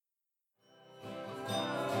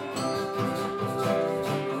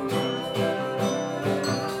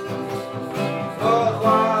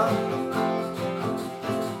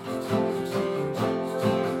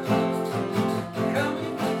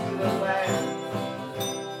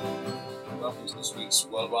this week's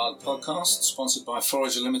World Wild podcast, sponsored by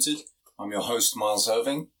Forager Limited. I'm your host, Miles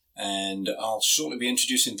Irving, and I'll shortly be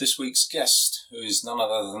introducing this week's guest, who is none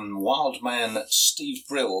other than wild man Steve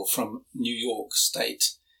Brill from New York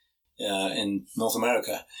State in North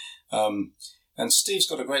America. And Steve's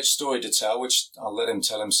got a great story to tell, which I'll let him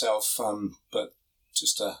tell himself, but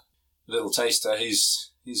just a little taster.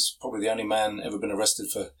 He's probably the only man ever been arrested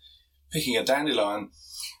for picking a dandelion.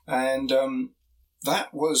 And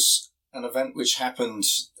that was an event which happened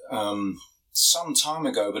some time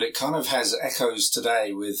ago, but it kind of has echoes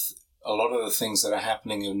today with a lot of the things that are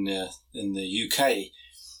happening in the UK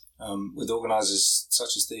with organisations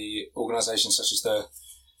such as the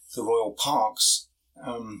Royal Parks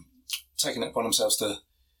taking it upon themselves to,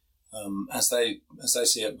 as they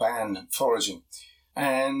see it, ban foraging.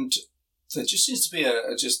 And there just seems to be a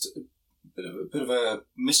bit of a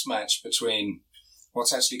mismatch between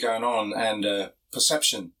what's actually going on and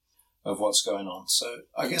perception of what's going on. So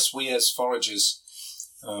I guess we as foragers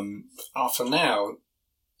are for now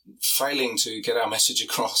failing to get our message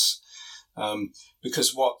across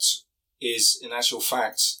because what is in actual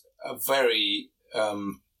fact a very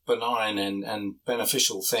benign and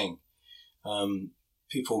beneficial thing.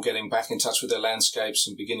 People getting back in touch with their landscapes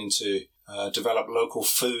and beginning to develop local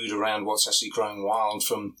food around what's actually growing wild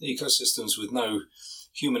from ecosystems with no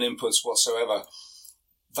human inputs whatsoever.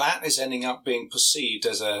 That is ending up being perceived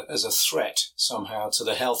as a threat somehow to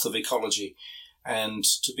the health of ecology, and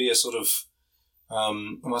to be a sort of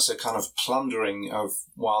almost a kind of plundering of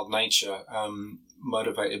wild nature,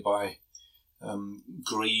 motivated by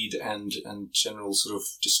greed and general sort of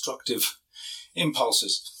destructive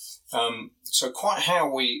impulses. So quite how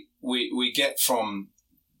we get from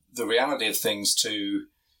the reality of things to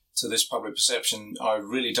this public perception, I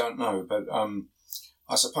really don't know, but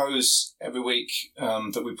I suppose every week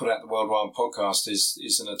that we put out the World Wild podcast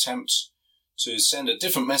is an attempt to send a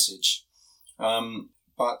different message.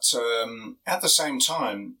 But at the same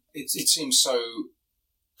time, it seems so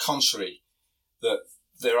contrary that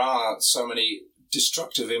there are so many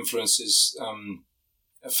destructive influences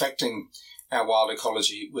affecting our wild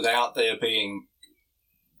ecology without there being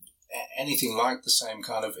anything like the same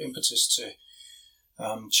kind of impetus to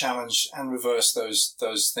challenge and reverse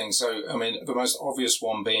those things. So, I mean, the most obvious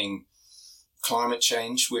one being climate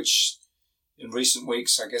change, which in recent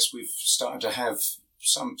weeks, I guess we've started to have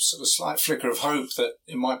some sort of slight flicker of hope that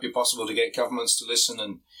it might be possible to get governments to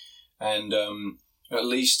listen and at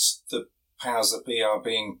least the powers that be are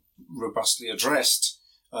being robustly addressed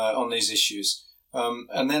on these issues.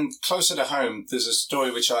 And then closer to home, there's a story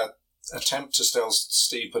which I attempt to tell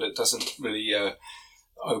Steve, but it doesn't really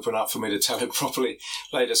open up for me to tell it properly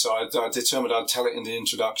later, so I determined I'd tell it in the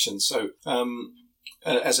introduction. So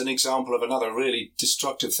as an example of another really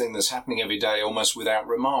destructive thing that's happening every day almost without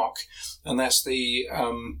remark, and that's the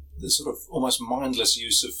sort of almost mindless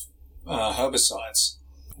use of herbicides,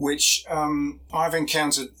 which I've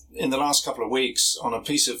encountered in the last couple of weeks on a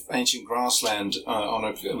piece of ancient grassland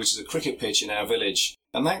which is a cricket pitch in our village.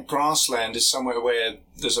 And that grassland is somewhere where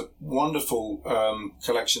there's a wonderful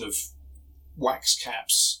collection of wax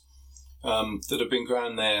caps that have been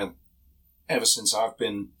grown there ever since I've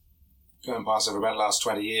been going past over about the last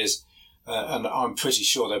 20 years. And I'm pretty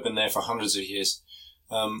sure they've been there for hundreds of years.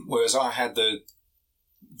 Whereas I had the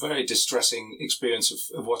very distressing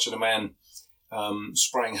experience of watching a man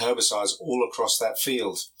spraying herbicides all across that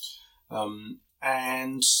field. And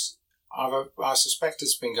I suspect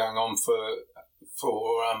it's been going on for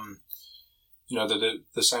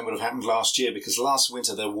the same would have happened last year, because last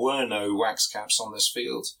winter there were no wax caps on this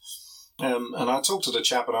field. And I talked to the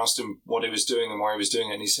chap and asked him what he was doing and why he was doing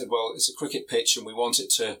it. And he said, well, it's a cricket pitch and we want it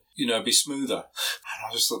to, be smoother. And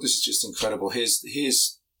I just thought, this is just incredible.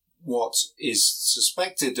 Here's what is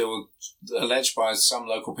suspected or alleged by some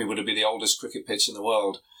local people to be the oldest cricket pitch in the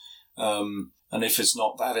world. And if it's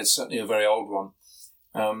not that, it's certainly a very old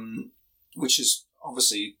one, which is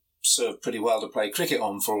obviously served pretty well to play cricket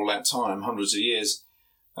on for all that time, hundreds of years.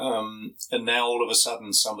 And now all of a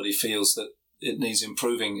sudden somebody feels that it needs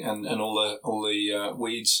improving and all the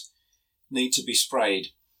weeds need to be sprayed,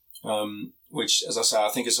 which, as I say, I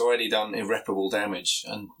think has already done irreparable damage.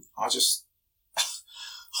 And I just,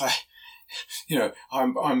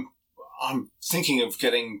 I'm thinking of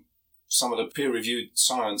getting some of the peer-reviewed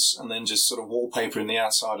science and then just sort of wallpapering the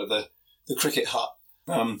outside of the cricket hut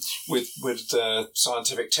with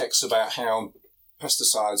scientific texts about how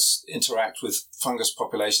pesticides interact with fungus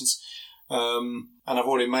populations. And I've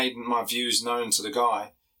already made my views known to the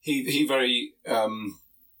guy. He very,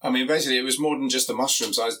 basically it was more than just the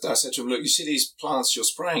mushrooms. I said to him, look, you see these plants you're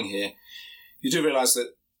spraying here? You do realise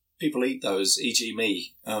that people eat those, e.g.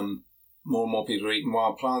 me. more and more people are eating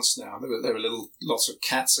wild plants now. There were lots of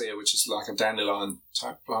cat's ear, which is like a dandelion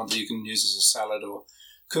type plant that you can use as a salad or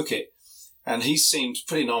cook it. And he seemed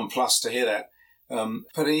pretty nonplussed to hear that.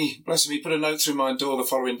 But he, bless him, he put a note through my door the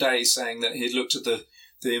following day saying that he had looked at the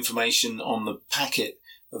information on the packet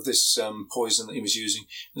of this poison that he was using,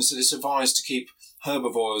 and said it's advised to keep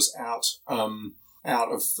herbivores out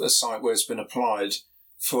of a site where it's been applied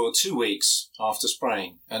for 2 weeks after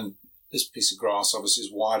spraying. And this piece of grass obviously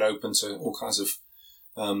is wide open to all kinds of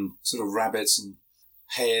sort of rabbits and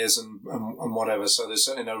hares and whatever, so there's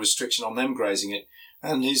certainly no restriction on them grazing it.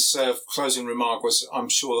 And his closing remark was, I'm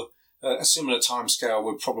sure a similar timescale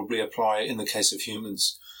would probably apply in the case of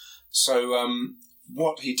humans. So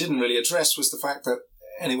what he didn't really address was the fact that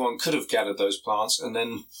anyone could have gathered those plants, and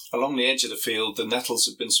then along the edge of the field, the nettles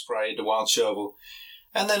had been sprayed, the wild chervil.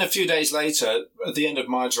 And then a few days later, at the end of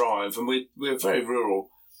my drive, and we're very rural,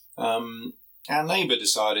 our neighbour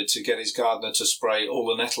decided to get his gardener to spray all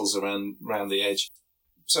the nettles around the edge.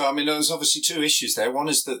 So, I mean, there's obviously two issues there. One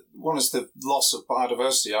is the loss of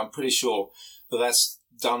biodiversity. I'm pretty sure that's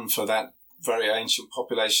done for that very ancient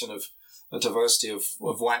population of a diversity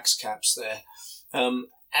of wax caps there.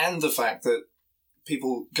 And the fact that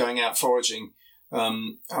people going out foraging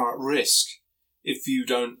are at risk if you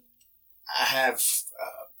don't have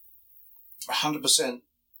 100%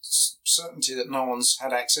 certainty that no one's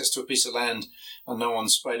had access to a piece of land and no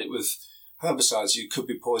one's sprayed it with herbicides. You could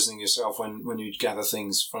be poisoning yourself when you gather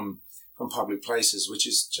things from public places, which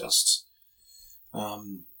is just,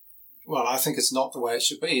 well, I think it's not the way it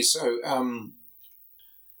should be. So,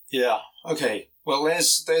 yeah, okay. Well,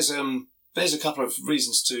 there's a couple of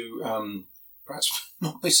reasons to perhaps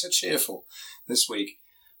not be so cheerful this week.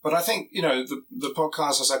 But I think, the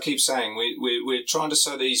podcast, as I keep saying, we're trying to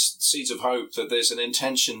sow these seeds of hope that there's an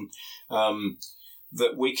intention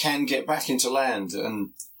that we can get back into land.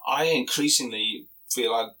 And I increasingly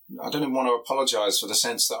feel I don't even want to apologize for the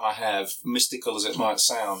sense that I have, mystical as it might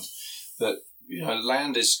sound, that,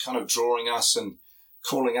 land is kind of drawing us and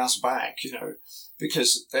calling us back,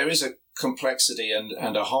 because there is a complexity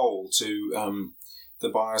and a whole to the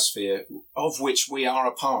biosphere of which we are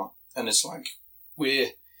a part. And it's like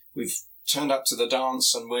we've turned up to the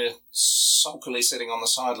dance and we're sulkily sitting on the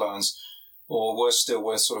sidelines, or worse still,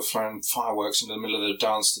 we're sort of throwing fireworks into the middle of the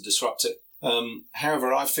dance to disrupt it.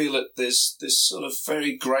 However, I feel that there's this sort of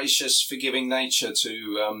very gracious, forgiving nature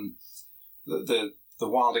to the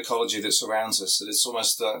wild ecology that surrounds us. That it's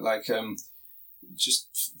almost like just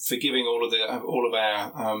forgiving all of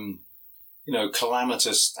our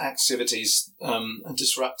calamitous activities and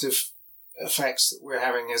disruptive effects that we're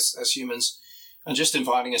having as humans, and just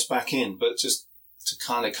inviting us back in. But just to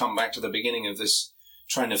kind of come back to the beginning of this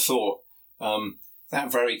train of thought,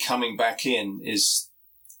 that very coming back in is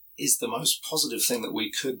the most positive thing that we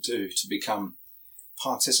could do, to become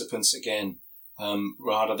participants again,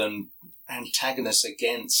 rather than antagonists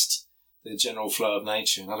against the general flow of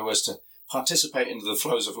nature. In other words, to participate into the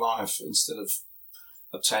flows of life instead of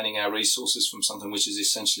obtaining our resources from something which is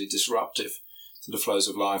essentially disruptive to the flows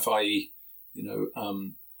of life, i.e.,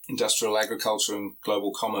 industrial agriculture and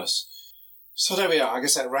global commerce. So there we are. I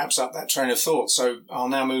guess that wraps up that train of thought. So I'll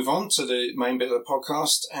now move on to the main bit of the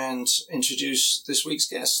podcast and introduce this week's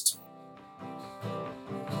guest.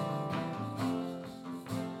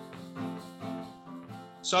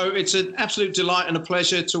 So it's an absolute delight and a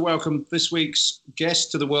pleasure to welcome this week's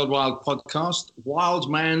guest to the World Wild podcast, wild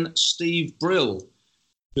man Steve Brill,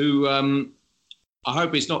 who I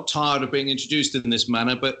hope he's not tired of being introduced in this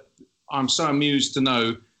manner, but I'm so amused to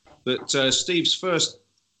know that Steve's first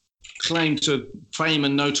claim to fame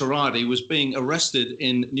and notoriety was being arrested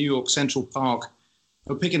in New York Central Park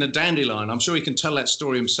for picking a dandelion. I'm sure he can tell that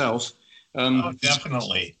story himself.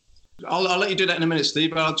 Definitely. I'll let you do that in a minute, Steve.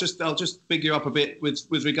 But I'll just big you up a bit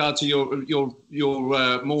with regard to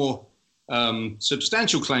your more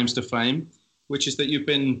substantial claims to fame, which is that you've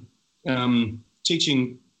been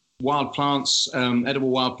teaching wild plants, edible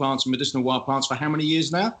wild plants, and medicinal wild plants for how many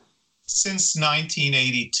years now? Since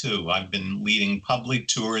 1982, I've been leading public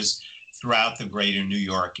tours throughout the greater New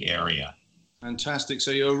York area. Fantastic.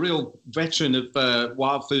 So you're a real veteran of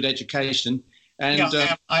wild food education. And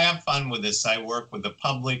yeah, I have fun with this. I work with the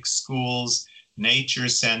public schools, nature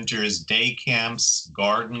centers, day camps,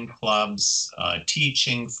 garden clubs,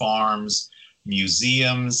 teaching farms,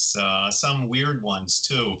 museums, some weird ones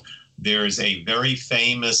too. There's a very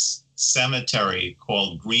famous cemetery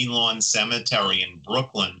called Greenlawn Cemetery in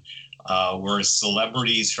Brooklyn, where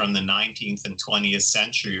celebrities from the 19th and 20th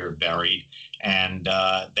century are buried. And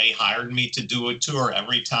they hired me to do a tour.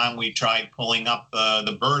 Every time we tried pulling up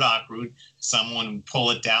the burdock route, someone would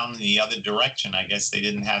pull it down in the other direction. I guess they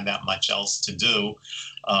didn't have that much else to do.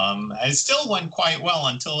 It still went quite well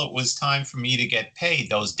until it was time for me to get paid.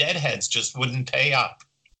 Those deadheads just wouldn't pay up.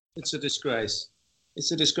 It's a disgrace.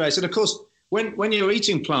 It's a disgrace. And of course, when you're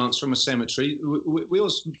eating plants from a cemetery, we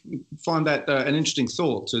always find that an interesting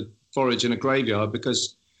thought to forage in a graveyard,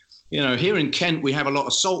 because here in Kent, we have a lot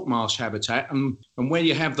of salt marsh habitat, and where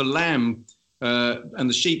you have the lamb and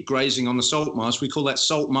the sheep grazing on the salt marsh, we call that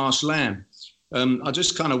salt marsh lamb. I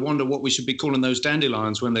just kind of wonder what we should be calling those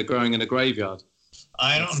dandelions when they're growing in a graveyard.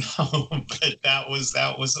 I don't know, but that was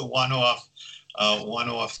a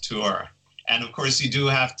one-off tour. And of course, you do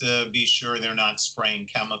have to be sure they're not spraying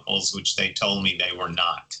chemicals, which they told me they were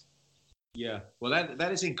not. Yeah, well,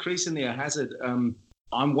 that is increasingly a hazard.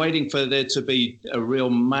 I'm waiting for there to be a real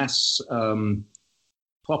mass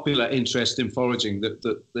popular interest in foraging,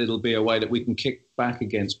 that it'll be a way that we can kick back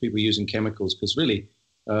against people using chemicals. Because really,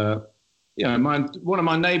 one of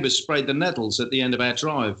my neighbours sprayed the nettles at the end of our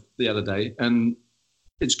drive the other day, and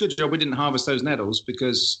it's a good job we didn't harvest those nettles,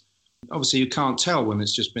 because obviously you can't tell when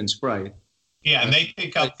it's just been sprayed. Yeah, and they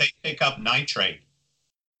pick up nitrate.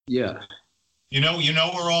 Yeah. You know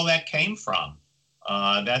where all that came from.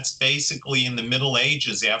 That's basically in the Middle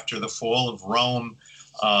Ages, after the fall of Rome.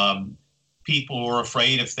 People were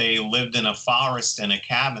afraid if they lived in a forest in a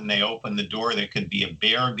cabin, they opened the door, there could be a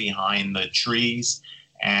bear behind the trees,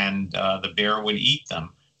 and the bear would eat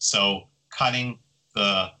them. So cutting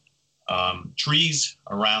the trees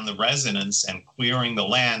around the residence and clearing the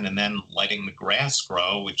land, and then letting the grass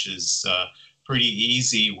grow, which is pretty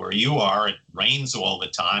easy where you are. It rains all the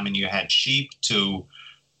time, and you had sheep to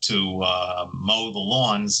mow the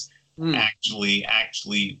lawns.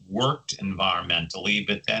 Actually worked environmentally,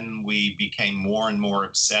 but then we became more and more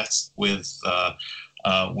obsessed with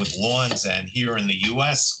lawns. And here in the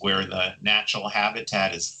U.S., where the natural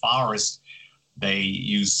habitat is forest, they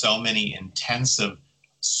use so many intensive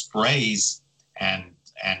sprays and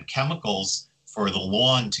chemicals for the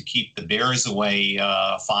lawn to keep the bears away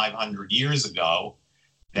 500 years ago,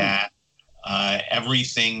 that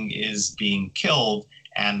everything is being killed.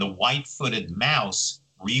 And the white-footed mouse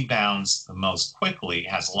rebounds the most quickly,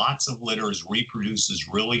 has lots of litters, reproduces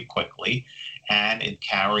really quickly, and it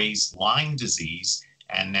carries Lyme disease.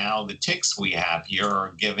 And now the ticks we have here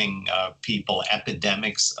are giving people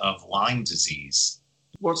epidemics of Lyme disease.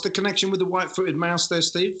 What's the connection with the white-footed mouse there,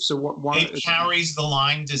 Steve? So why it carries the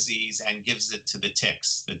Lyme disease and gives it to the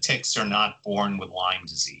ticks. The ticks are not born with Lyme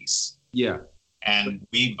disease. Yeah. And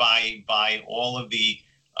we buy all of the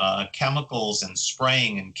chemicals and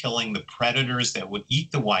spraying and killing the predators that would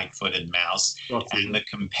eat the white-footed mouse, and the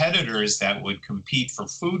competitors that would compete for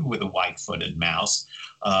food with the white-footed mouse.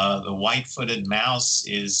 The white-footed mouse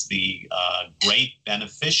is the great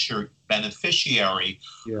beneficiary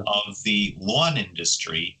of the lawn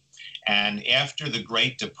industry. And after the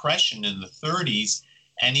Great Depression in the 30s,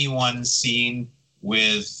 anyone seen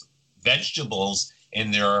with vegetables in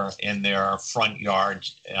their front yard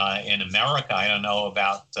in America, I don't know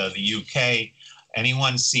about the UK,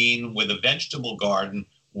 anyone seen with a vegetable garden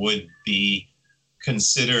would be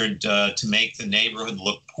considered to make the neighborhood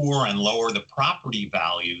look poor and lower the property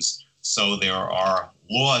values. So there are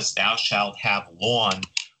laws, thou shalt have lawn,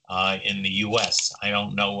 in the U.S. I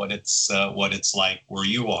don't know what it's like where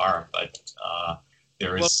you are, but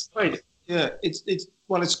there is. Well, right. Yeah,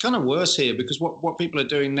 it's kind of worse here, because what people are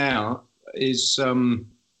doing now is,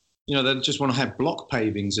 they just want to have block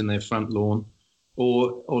pavings in their front lawn,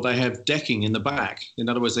 or they have decking in the back. In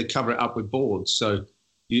other words, they cover it up with boards, so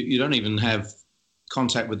you don't even have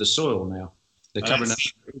contact with the soil now. They're covering it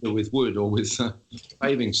either with wood or with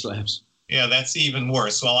paving slabs. Yeah, that's even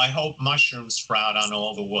worse. Well, I hope mushrooms sprout on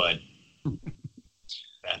all the wood.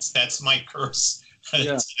 That's my curse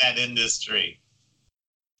to that industry.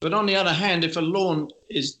 But on the other hand, if a lawn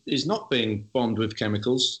is not being bombed with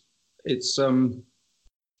chemicals, it's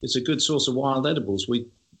a good source of wild edibles.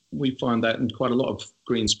 We find that in quite a lot of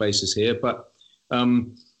green spaces here. But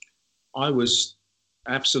I was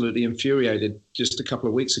absolutely infuriated just a couple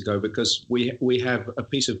of weeks ago, because we have a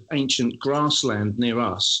piece of ancient grassland near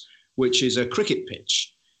us, which is a cricket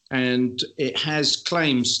pitch, and it has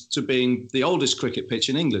claims to being the oldest cricket pitch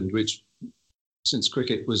in England, which, since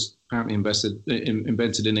cricket was apparently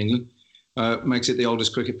invented in England, makes it the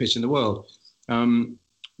oldest cricket pitch in the world.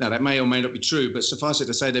 Now, that may or may not be true, but suffice it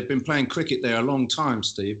to say, they've been playing cricket there a long time,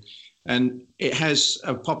 Steve, and it has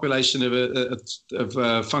a population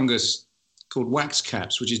of fungus called wax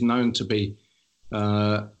caps, which is known to be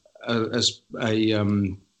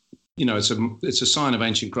it's a sign of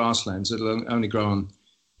ancient grasslands. It'll only grow on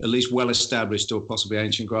at least well-established or possibly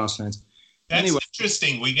ancient grasslands. That's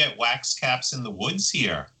interesting. We get wax caps in the woods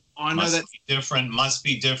here. I know that must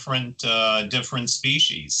be different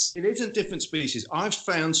species. It isn't different species. I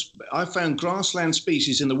found grassland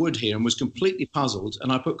species in the wood here and was completely puzzled.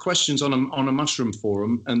 And I put questions on a mushroom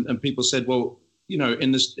forum, and people said, well,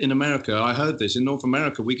 in America, I heard this. In North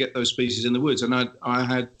America, we get those species in the woods, and I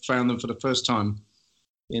had found them for the first time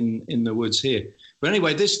in the woods here. But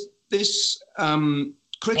anyway, this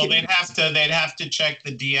cricket. Well, they'd have to check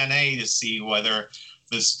the DNA to see whether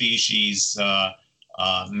the species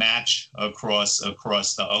match across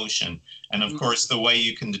the ocean. And of course, the way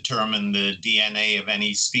you can determine the DNA of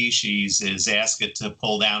any species is ask it to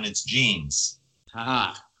pull down its genes.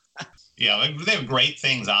 Yeah, they have great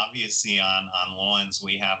things, obviously, on lawns.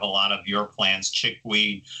 We have a lot of your plants,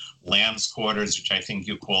 chickweed, lamb's quarters, which I think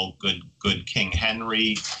you call good King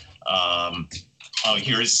Henry.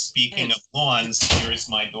 Speaking of lawns, here's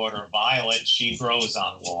my daughter, Violet. She grows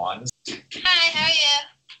on lawns. Hi, how are you?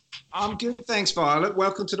 I'm good, thanks, Violet.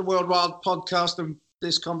 Welcome to the World Wild podcast and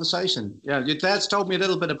this conversation. Yeah, your dad's told me a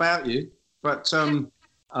little bit about you, but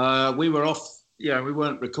we were off. Yeah, we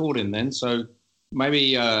weren't recording then, so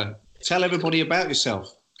maybe tell everybody about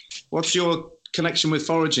yourself. What's your connection with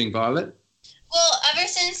foraging, Violet? Well, ever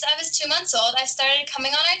since I was 2 months old, I started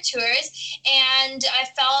coming on our tours, and I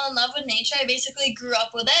fell in love with nature. I basically grew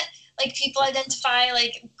up with it. Like, people identify,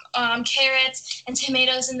 carrots and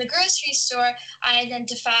tomatoes in the grocery store. I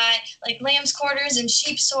identify, lamb's quarters and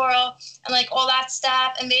sheep sorrel and, all that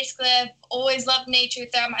stuff. And basically, I've always loved nature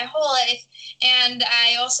throughout my whole life. And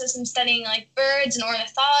I also am studying, birds and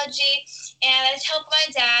ornithology. And I help my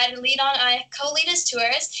dad I co-lead his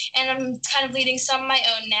tours, and I'm kind of leading some of my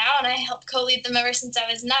own now, and I help co-lead them ever since I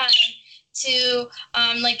was 9 to,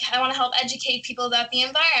 I want to help educate people about the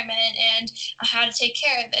environment and how to take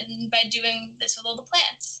care of it, and by doing this with all the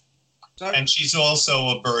plants. And she's also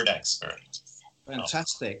a bird expert.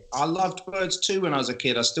 Fantastic. I loved birds too when I was a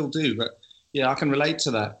kid. I still do, but yeah, I can relate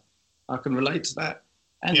to that.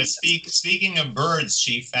 And yeah, speaking of birds,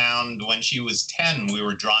 she found when she was 10, we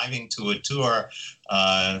were driving to a tour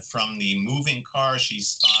from the moving car, she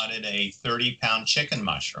spotted a 30-pound chicken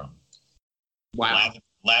mushroom. Wow.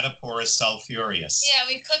 Latoporus sulphureus. Yeah,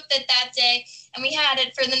 we cooked it that day, and we had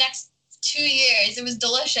it for the next 2 years. It was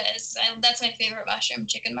delicious. That's my favorite mushroom,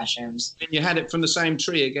 chicken mushrooms. And you had it from the same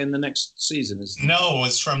tree again the next season, isn't it? No, it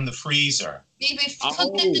was from the freezer. We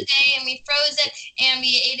cooked it the day, and we froze it, and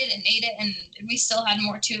we ate it, and we still had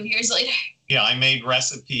more 2 years later. Yeah, I made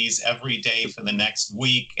recipes every day for the next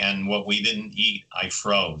week, and what we didn't eat, I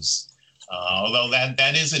froze. Although that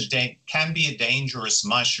can be a dangerous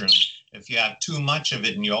mushroom. If you have too much of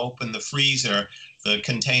it and you open the freezer, the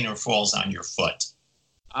container falls on your foot.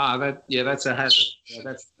 That's a hazard.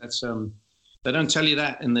 Yeah, that's they don't tell you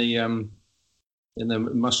that in the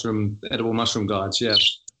edible mushroom guides. Yeah,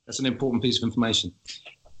 that's an important piece of information.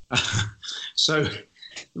 So,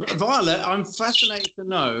 Violet, I'm fascinated to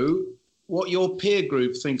know what your peer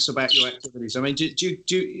group thinks about your activities. I mean,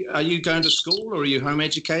 are you going to school, or are you home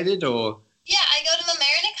educated, or? Yeah, I go to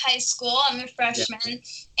Mamaroneck High School. I'm a freshman,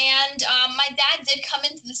 and my dad did come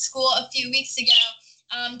into the school a few weeks ago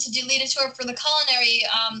to lead a tour for the culinary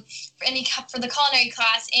for the culinary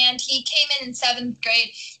class, and he came in 7th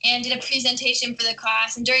grade and did a presentation for the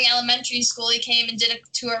class. And during elementary school, he came and did a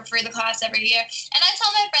tour for the class every year. And I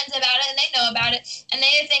tell my friends about it, and they know about it, and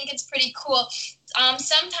they think it's pretty cool.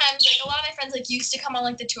 Sometimes, a lot of my friends, used to come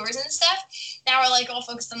on, the tours and stuff. Now we're, all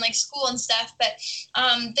focused on, school and stuff. But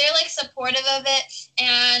they're, supportive of it.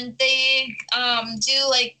 And they do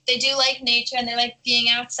like nature, and they like being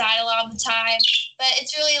outside a lot of the time. But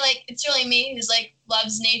it's really me who's,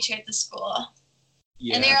 loves nature at the school.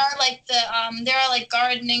 Yeah. And there are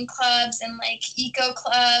gardening clubs and, eco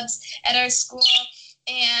clubs at our school.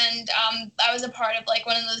 And I was a part of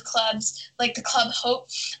one of those clubs, the Club Hope,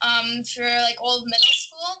 for old middle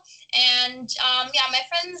school. And my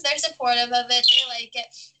friends, they're supportive of it. They like it.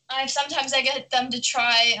 Sometimes I get them to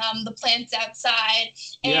try the plants outside,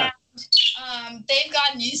 and they've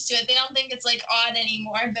gotten used to it. They don't think it's odd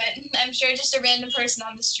anymore, but I'm sure just a random person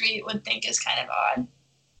on the street would think it's kind of odd.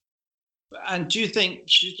 And do you think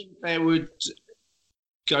they would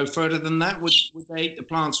go further than that? Would they eat the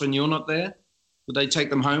plants when you're not there? Would they take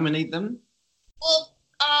them home and eat them? Well,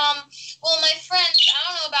 my friends, I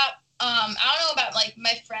don't know about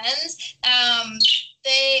my friends.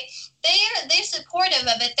 They're supportive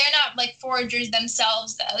of it. They're not foragers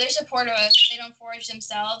themselves, though. They're supportive of it, but they don't forage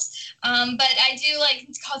themselves. But I do like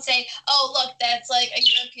say, oh, look, that's like a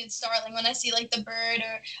European starling when I see like the bird,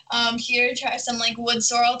 or here try some like wood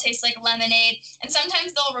sorrel, tastes like lemonade. And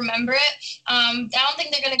sometimes they'll remember it. I don't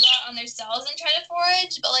think they're going to go out on themselves and try to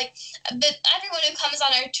forage, but everyone who comes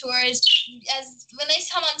on our tours, when they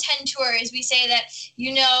come on 10 tours, we say that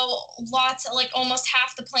lots, like almost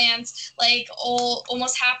half the plants, like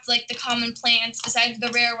almost half like the common plants besides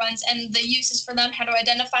the rare ones, and the uses for them, how to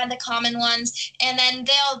identify the common ones, and then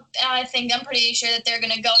I'm pretty sure that they're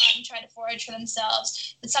going to go out and try to forage for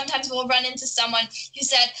themselves. But sometimes we'll run into someone who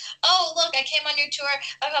said, oh, look, I came on your tour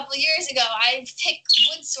a couple of years ago. I picked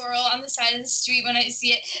wood sorrel on the side of the street when I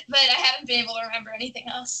see it, but I haven't been able to remember anything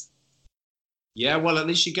else. Yeah, well, at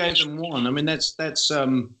least you gave them one. I mean, that's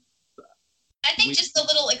I think just a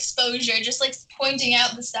little exposure, just like pointing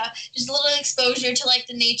out the stuff, just a little exposure to like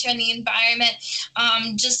the nature and the environment,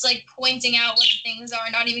 just like pointing out what the things are,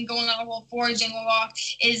 not even going on a whole foraging walk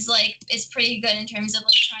is pretty good in terms of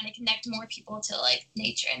like trying to connect more people to like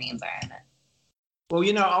nature and the environment. Well,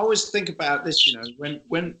 I always think about this,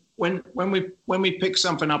 when we pick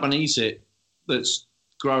something up and eat it that's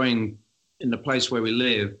growing in the place where we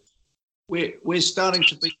live, we're starting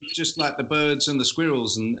to be just like the birds and the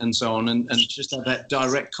squirrels and so on, and just have that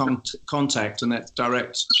direct contact and that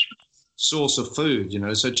direct source of food,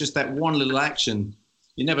 So just that one little action,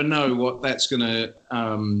 you never know what that's going to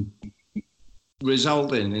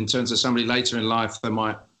result in terms of somebody later in life that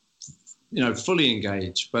might, fully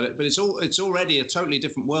engage. But it's already a totally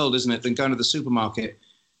different world, isn't it, than going to the supermarket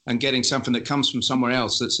and getting something that comes from somewhere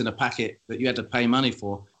else that's in a packet that you had to pay money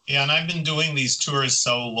for. Yeah, and I've been doing these tours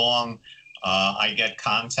so long. I get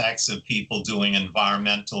contacts of people doing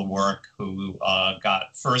environmental work who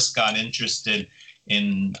first got interested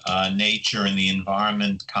in nature and the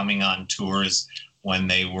environment coming on tours when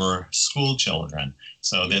they were school children.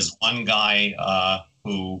 So there's one guy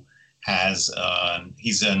who has,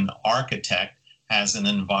 he's an architect, has an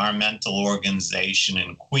environmental organization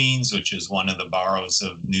in Queens, which is one of the boroughs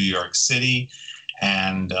of New York City.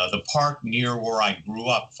 And the park near where I grew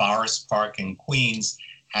up, Forest Park in Queens,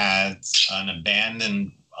 had an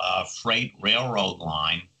abandoned freight railroad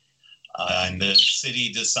line. And the city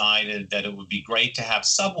decided that it would be great to have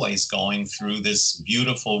subways going through this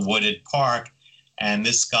beautiful wooded park. And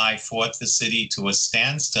this guy fought the city to a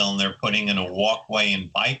standstill, and they're putting in a walkway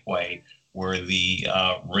and bikeway where the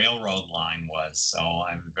railroad line was. So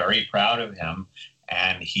I'm very proud of him.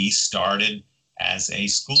 And he started as a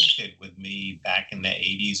school kid with me back in the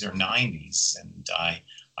 80s or 90s. And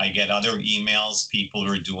I get other emails, people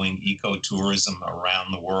who are doing ecotourism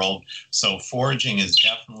around the world. So foraging is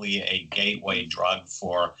definitely a gateway drug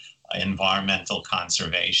for environmental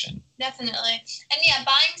conservation. Definitely. And yeah,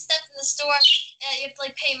 buying stuff in the store, you have to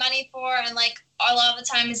like pay money for, and like a lot of the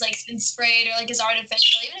time is like been sprayed or like is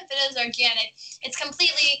artificial. Even if it is organic, it's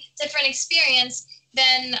completely different experience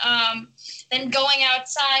than going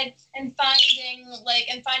outside and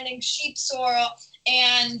finding sheep sorrel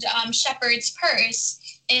and shepherd's purse.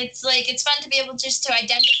 It's fun to be able just to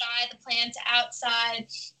identify the plants outside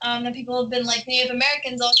that people have been like Native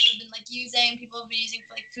Americans also have been like using, people have been using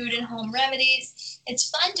for like food and home remedies. It's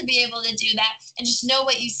fun to be able to do that and just know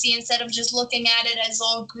what you see instead of just looking at it as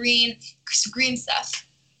all green stuff.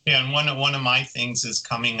 Yeah, and one of my things is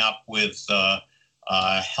coming up with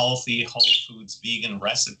healthy whole foods vegan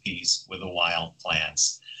recipes with the wild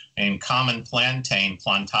plants. And common plantain,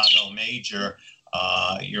 Plantago major,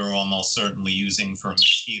 you're almost certainly using for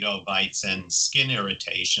mosquito bites and skin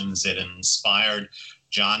irritations. It inspired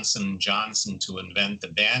Johnson & Johnson to invent the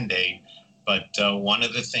Band-Aid. But one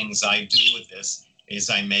of the things I do with this is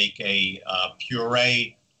I make a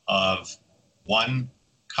puree of 1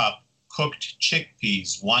 cup cooked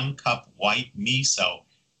chickpeas, 1 cup white miso,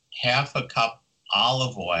 half a cup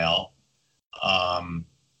olive oil,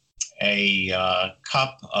 a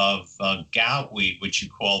cup of gout weed, which you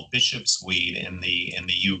call bishop's weed in the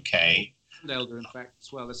UK. Ground elder, in fact,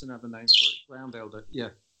 as well. That's another name for it. Ground elder. Yeah.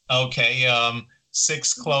 Okay.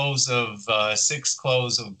 6 cloves of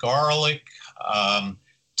garlic,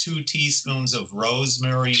 2 teaspoons of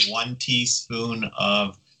rosemary, 1 teaspoon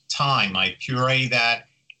of thyme. I puree that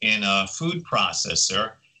in a food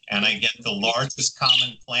processor, and I get the largest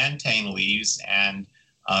common plantain leaves and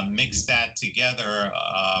mix that together.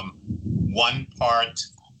 1 part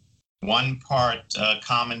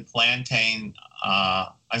common plantain.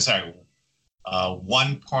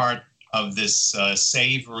 1 part of this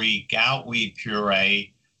savory goutweed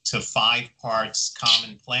puree to 5 parts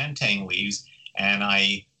common plantain leaves, and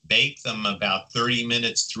I bake them about 30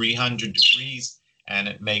 minutes, 300 degrees, and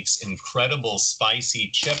it makes incredible spicy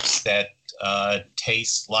chips that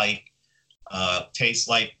taste like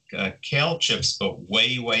kale chips, but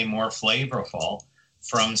way more flavorful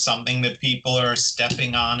from something that people are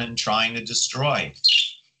stepping on and trying to destroy.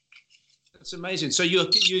 That's amazing. So you're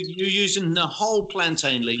using the whole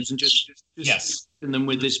plantain leaves and just yes, mixing them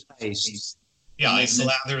with this paste. Yeah, I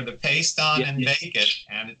slather the paste on and yeah. bake it,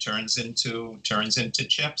 and it turns into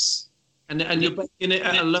chips. And you're baking it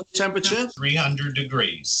at a low temperature? 300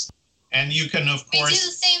 degrees. And you can, of course... We do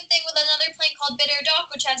the same thing with another plant called bitter dock,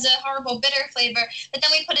 which has a horrible bitter flavor. But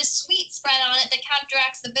then we put a sweet spread on it that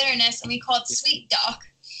counteracts the bitterness, and we call it sweet dock.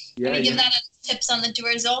 Yeah, and we give that as tips on the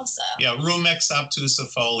doers also. Yeah, Rumex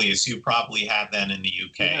obtusifolius. You probably have that in the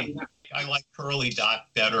UK. Yeah. I like curly dock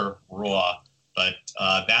better raw, but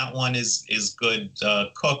that one is good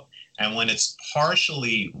cooked. And when it's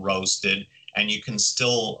partially roasted, and you can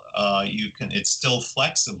still it's still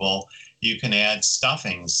flexible. You can add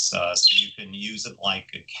stuffings, so you can use it like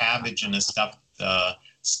a cabbage in a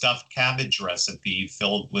stuffed cabbage recipe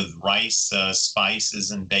filled with rice,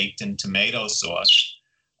 spices, and baked in tomato sauce,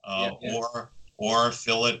 or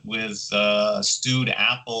fill it with stewed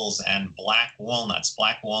apples and black walnuts.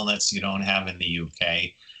 Black walnuts you don't have in the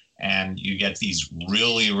UK, and you get these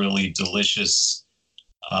really delicious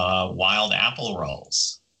wild apple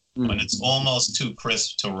rolls. When it's almost too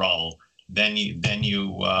crisp to roll, then you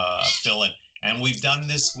fill it. And we've done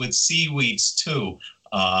this with seaweeds too.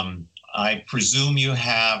 I presume you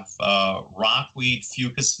have rockweed,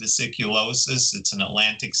 Fucus vesiculosus. It's an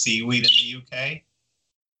Atlantic seaweed in the UK.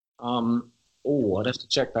 I'd have to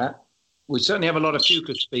check that. We certainly have a lot of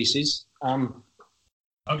fucus species.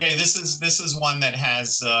 Okay, this is one that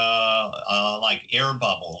has like air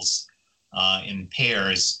bubbles in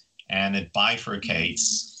pairs, and it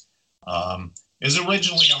bifurcates. It was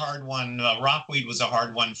originally a hard one. Rockweed was a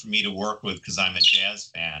hard one for me to work with because I'm a jazz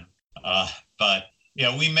fan. But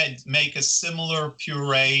yeah, we make a similar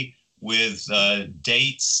puree with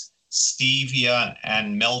dates, stevia,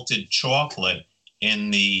 and melted chocolate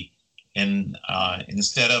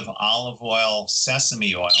instead of olive oil,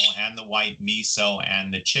 sesame oil, and the white miso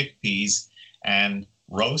and the chickpeas, and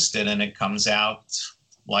roast it, and it comes out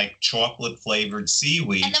like chocolate flavored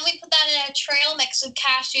seaweed. And then we put that in a trail mix of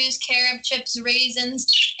cashews, carob chips, raisins,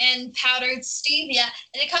 and powdered stevia.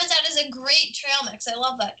 And it comes out as a great trail mix. I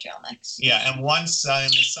love that trail mix. Yeah, and once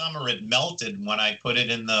in the summer it melted when I put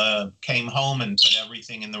it came home and put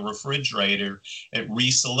everything in the refrigerator, it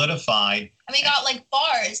re-solidified. And we got like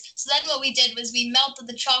bars. So then what we did was we melted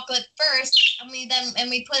the chocolate first, and we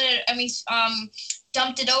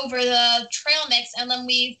dumped it over the trail mix, and then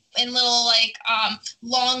we in little like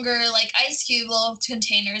longer like ice cube little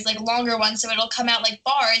containers, like longer ones, so it'll come out like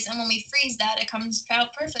bars, and when we freeze that, it comes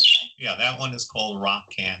out perfectly. Yeah, that one is called rock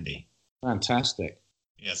candy. Fantastic.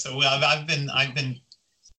 Yeah, so I've been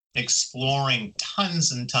exploring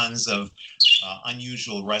tons and tons of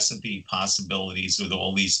unusual recipe possibilities with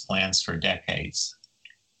all these plants for decades.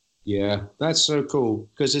 Yeah, that's so cool,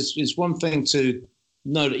 because it's one thing to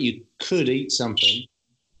know that you could eat something,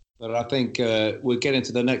 but I think we're getting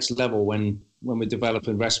to the next level when we're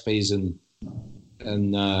developing recipes and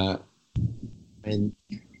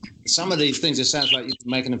some of these things, it sounds like you've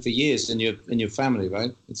been making them for years in your family,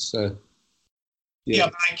 right? It's yeah,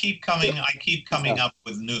 but I keep coming up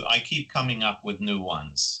with new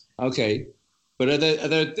ones. Okay, but are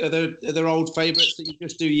there old favorites that you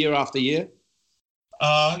just do year after year?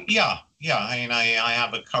 Yeah. I mean, I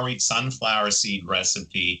have a curried sunflower seed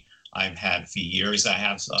recipe I've had for years. I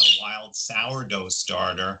have a wild sourdough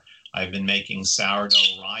starter. I've been making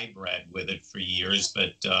sourdough rye bread with it for years,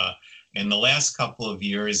 but in the last couple of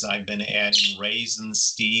years, I've been adding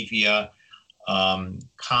raisins, stevia,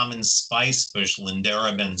 common spice bush,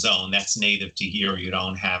 Lindera benzoin. That's native to here. You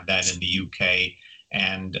don't have that in the UK.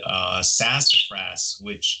 And sassafras,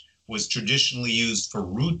 which was traditionally used for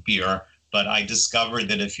root beer, but I discovered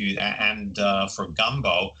that for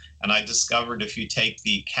gumbo, and I discovered if you take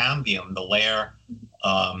the cambium, the layer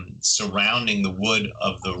surrounding the wood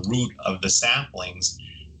of the root of the saplings,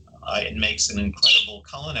 it makes an incredible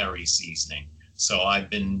culinary seasoning. So I've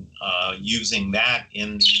been using that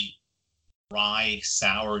in the rye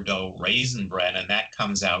sourdough raisin bread, and that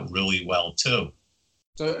comes out really well too.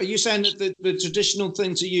 So are you saying that the traditional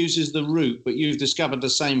thing to use is the root, but you've discovered the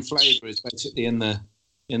same flavor is basically in the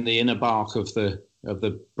inner bark of the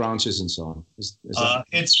branches and so on?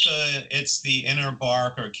 It's the inner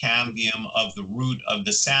bark or cambium of the root of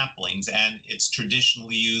the saplings, and it's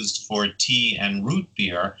traditionally used for tea and root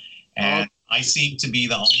beer. And I seem to be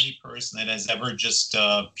the only person that has ever just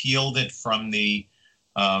peeled it from the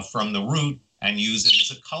root and use it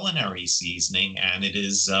as a culinary seasoning, and it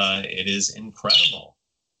is incredible.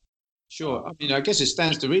 Sure. I mean, I guess it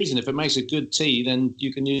stands to reason. If it makes a good tea, then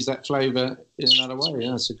you can use that flavour in another way.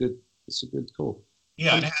 Yeah, it's a good call.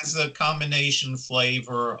 Yeah, it has a combination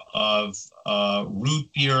flavor of root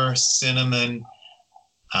beer, cinnamon,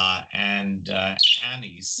 and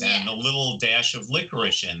anise, and a little dash of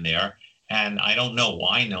licorice in there. And I don't know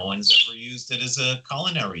why no one's ever used it as a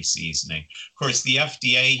culinary seasoning. Of course, the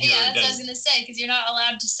FDA here that's what I was going to say, because you're not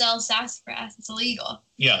allowed to sell sassafras. It's illegal.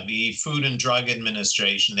 Yeah, the Food and Drug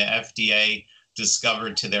Administration, the FDA,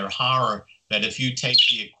 discovered to their horror that if you take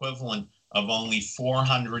the equivalent of only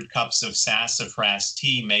 400 cups of sassafras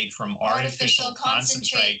tea made from artificial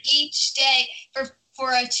concentrate each day for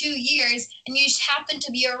 2 years, and you just happen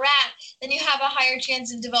to be a rat, then you have a higher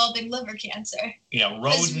chance of developing liver cancer. Yeah,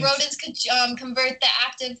 rodents could convert the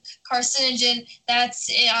active carcinogen that's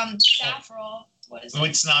safrol. What is it?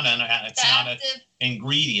 It's not an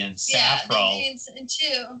ingredient, safrol,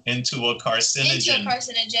 into a carcinogen.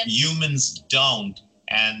 Humans don't.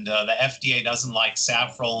 And the FDA doesn't like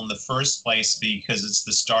safrol in the first place because it's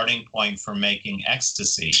the starting point for making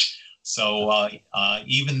ecstasy. So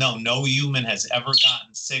even though no human has ever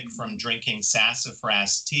gotten sick from drinking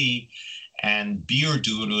sassafras tea, and beer,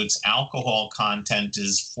 due to its alcohol content,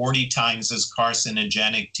 is 40 times as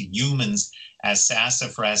carcinogenic to humans as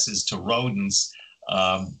sassafras is to rodents,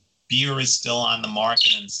 beer is still on the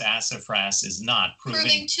market and sassafras is not.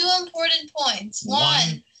 Proving two important points.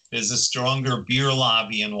 One, there's a stronger beer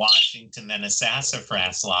lobby in Washington than a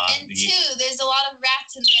sassafras lobby. And two, there's a lot of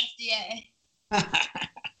rats in the FDA.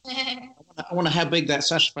 I wonder how big that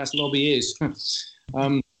sassafras lobby is.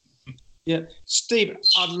 Yeah, Steve,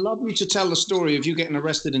 I'd love you to tell the story of you getting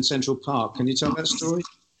arrested in Central Park. Can you tell that story?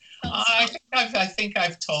 I think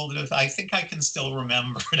I've told it. I think I can still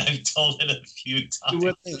remember it. I've told it a few times. You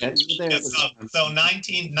were there. So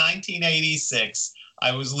 1986,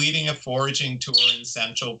 I was leading a foraging tour in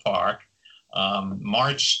Central Park,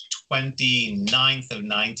 March 29th of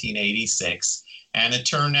 1986. And it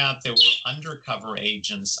turned out there were undercover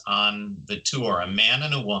agents on the tour, a man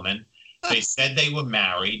and a woman. They said they were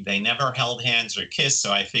married. They never held hands or kissed,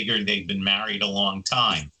 so I figured they'd been married a long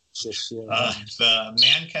time. The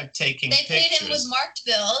man kept taking pictures. They paid him with marked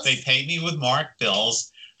bills. They paid me with marked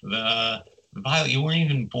bills. Violet, you weren't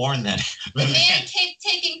even born then. The man kept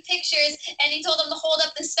taking pictures, and he told them to hold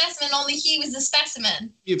up the specimen, only he was the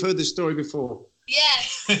specimen. You've heard this story before.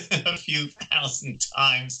 Yes. A few thousand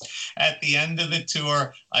times. At the end of the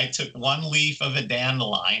tour, I took one leaf of a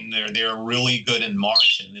dandelion. They're really good in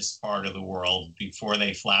March in this part of the world before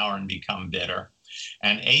they flower and become bitter,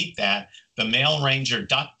 and ate that. The male ranger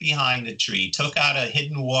ducked behind the tree, took out a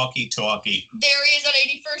hidden walkie-talkie. There he is on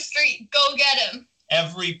 81st Street. Go get him.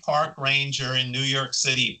 Every park ranger in New York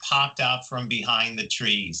City popped out from behind the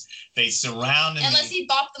trees. They surrounded me. Unless he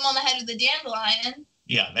bopped them on the head with the dandelion.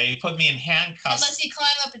 Yeah, they put me in handcuffs. Unless he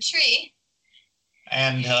climbed up a tree.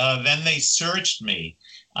 And then they searched me.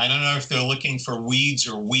 I don't know if they're looking for weeds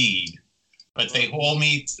or weed, but they hauled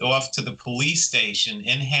me off to the police station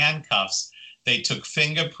in handcuffs. They took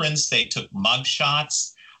fingerprints. They took mug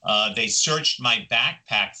shots. They searched my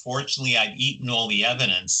backpack. Fortunately, I'd eaten all the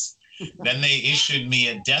evidence. Then they issued me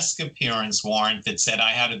a desk appearance warrant that said I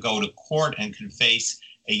had to go to court and could face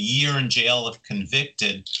a year in jail if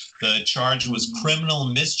convicted. The charge was criminal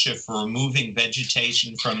mischief for removing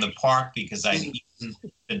vegetation from the park because I'd eaten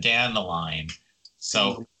the dandelion.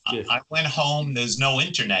 So I went home. There's no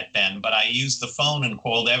internet then, but I used the phone and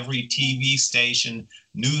called every TV station,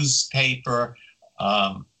 newspaper,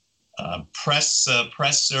 press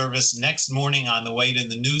service. Next morning on the way to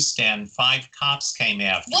the newsstand, 5 cops came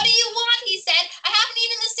after me. What do you want? He said. I haven't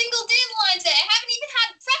eaten a single dandelion today. I haven't even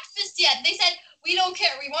had breakfast yet. They said, we don't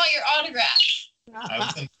care. We want your autograph. I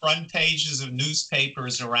was in front pages of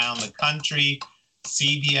newspapers around the country,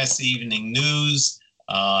 CBS Evening News,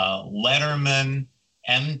 Letterman,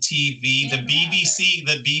 MTV, the BBC,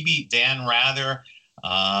 Dan Rather.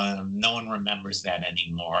 No one remembers that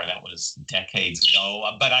anymore. That was decades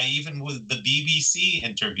ago. But the BBC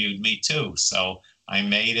interviewed me too. So I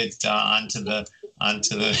made it onto the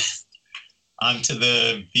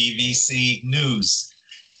BBC News.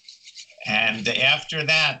 And after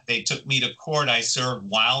that, they took me to court. I served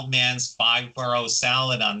Wild Man's 5-borough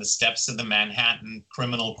salad on the steps of the Manhattan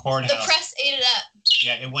Criminal Courthouse. The press ate it up.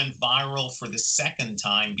 Yeah, it went viral for the second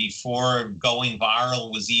time before going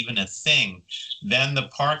viral was even a thing. Then the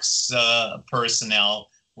parks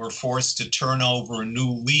personnel were forced to turn over a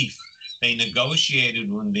new leaf. They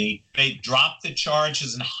negotiated with me. They dropped the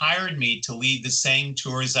charges and hired me to lead the same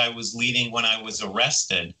tours I was leading when I was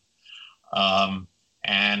arrested.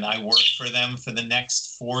 And I worked for them for the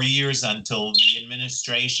next 4 years until the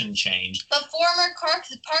administration changed. But former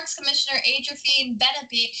Parks Commissioner Adrian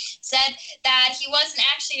Benepi said that he wasn't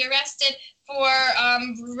actually arrested for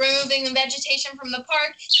removing the vegetation from the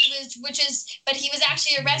park. But he was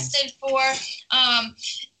actually arrested for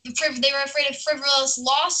they were afraid of frivolous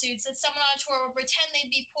lawsuits, that someone on tour would pretend they'd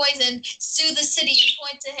be poisoned, sue the city, and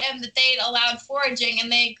point to him that they'd allowed foraging,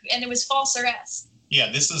 and it was false arrest.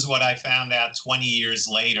 Yeah, this is what I found out 20 years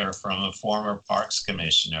later from a former parks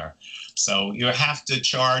commissioner. So you have to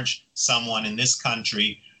charge someone in this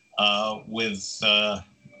country with the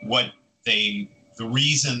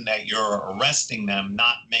reason that you're arresting them,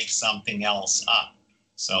 not make something else up.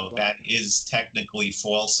 So that is technically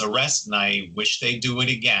false arrest, and I wish they'd do it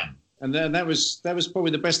again. And then that was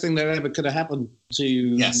probably the best thing that ever could have happened to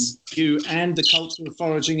you and the culture of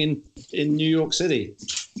foraging in New York City.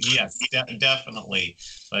 Yes, definitely.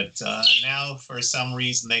 But now, for some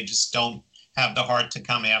reason, they just don't have the heart to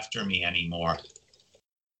come after me anymore.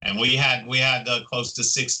 And we had close to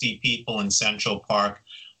 60 people in Central Park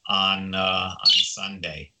on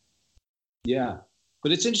Sunday. Yeah.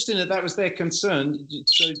 But it's interesting that was their concern.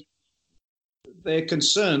 So their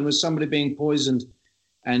concern was somebody being poisoned,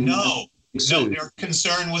 and no, their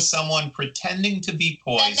concern was someone pretending to be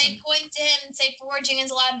poisoned. Then they point to him and say foraging is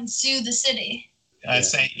allowed and sue the city.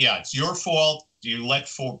 Say, it's your fault. You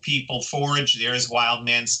let people forage. There's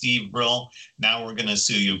Wildman Steve Brill. Now we're going to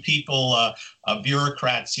sue you. People,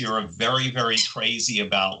 bureaucrats here are very, very crazy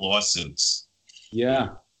about lawsuits. Yeah.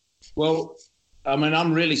 Well, I mean,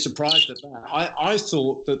 I'm really surprised at that. I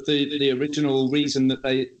thought that the original reason that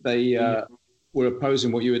they were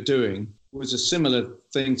opposing what you were doing was a similar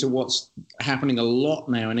thing to what's happening a lot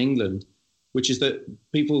now in England, which is that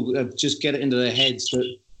people just get it into their heads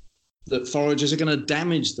that foragers are going to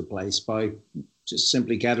damage the place by just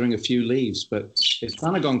simply gathering a few leaves. But it's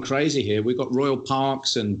kind of gone crazy here. We've got Royal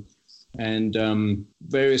Parks and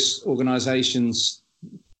various organisations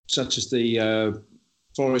such as the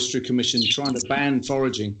Forestry Commission trying to ban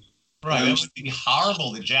foraging. Right, that would be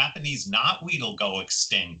horrible. The Japanese knotweed will go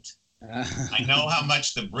extinct. I know how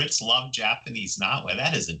much the Brits love Japanese knotweed.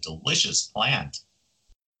 That is a delicious plant.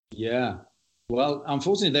 Yeah. Well,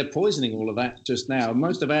 unfortunately, they're poisoning all of that just now.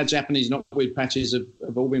 Most of our Japanese knotweed patches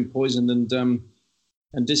have all been poisoned and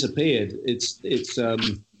disappeared. It's a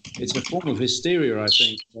form of hysteria, I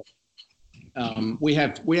think. We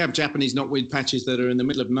have Japanese knotweed patches that are in the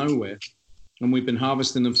middle of nowhere. And we've been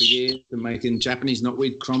harvesting them for years and making Japanese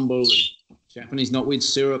knotweed crumble and Japanese knotweed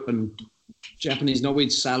syrup and Japanese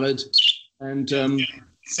knotweed salad. And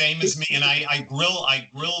same as me. And I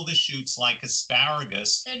grill the shoots like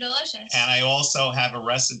asparagus. They're delicious. And I also have a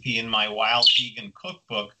recipe in my Wild Vegan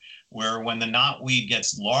cookbook where when the knotweed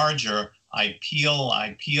gets larger, I peel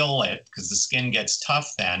it because the skin gets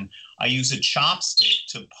tough then. I use a chopstick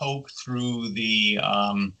to poke through the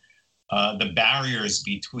barriers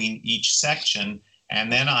between each section,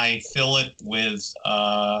 and then I fill it with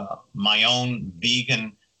my own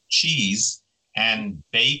vegan cheese and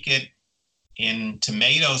bake it in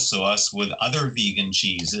tomato sauce with other vegan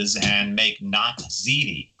cheeses and make knot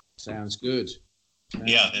ziti. Sounds good.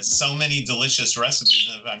 Yeah, there's so many delicious recipes.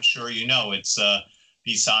 I'm sure you know it's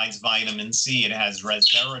besides vitamin C, it has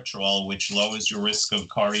resveratrol, which lowers your risk of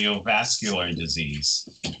cardiovascular disease.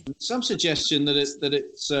 Some suggestion that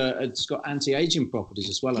it's got anti-aging properties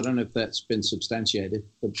as well. I don't know if that's been substantiated,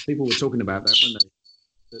 but people were talking about that when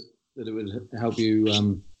that it would help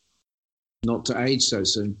you not to age so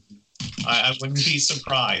soon. I wouldn't be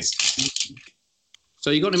surprised. So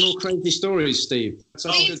you got any more crazy stories, Steve?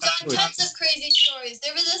 We've got tons of crazy stories.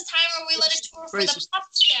 There was this time where we led a tour for the Pup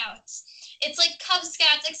Scouts. It's like Cub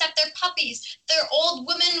Scouts, except they're puppies. They're old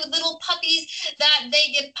women with little puppies that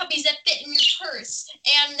they get puppies that fit in your purse.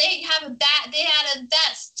 And they had a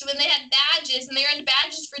vest when they had badges, and they earned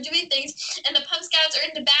badges for doing things. And the Pup Scouts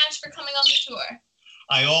earned a badge for coming on the tour.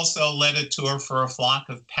 I also led a tour for a flock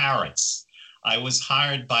of parrots. I was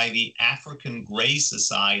hired by the African Gray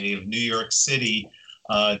Society of New York City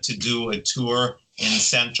to do a tour in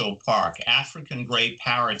Central Park. African gray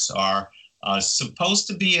parrots are supposed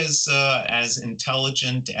to be as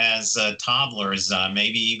intelligent as toddlers,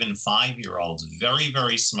 maybe even 5-year-olds. Very,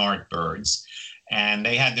 very smart birds. And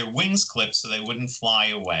they had their wings clipped so they wouldn't fly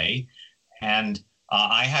away. And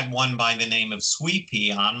I had one by the name of Sweet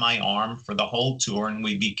Pea on my arm for the whole tour, and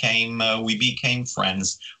we became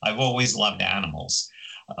friends. I've always loved animals.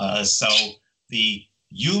 So the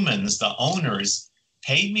humans, the owners,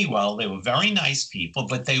 paid me well. They were very nice people,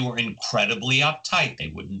 but they were incredibly uptight. They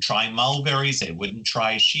wouldn't try mulberries. They wouldn't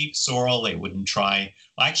try sheep sorrel. They wouldn't try,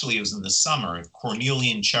 actually, it was in the summer.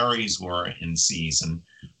 Cornelian cherries were in season,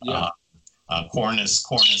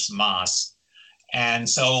 Cornus mas. And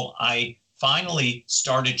so I finally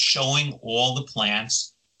started showing all the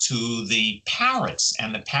plants to the parrots,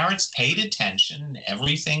 and the parrots paid attention.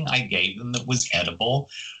 Everything I gave them that was edible,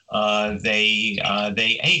 they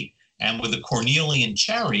ate. And with the Cornelian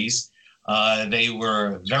cherries, they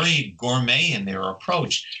were very gourmet in their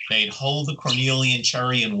approach. They'd hold the Cornelian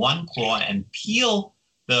cherry in one claw and peel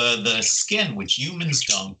the skin, which humans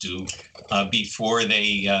don't do, before they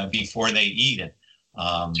eat it.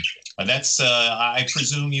 That's I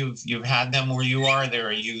presume you've had them where you are.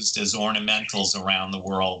 They're used as ornamentals around the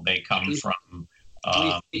world. They come from.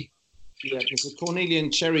 There's a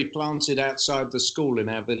Cornelian cherry planted outside the school in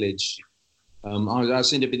our village. I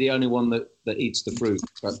seem to be the only one that eats the fruit,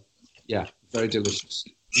 but yeah, very delicious.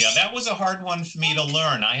 Yeah, that was a hard one for me to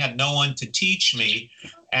learn. I had no one to teach me,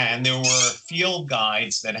 and there were field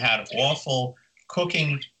guides that had awful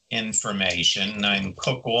cooking information and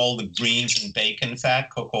cook all the greens and bacon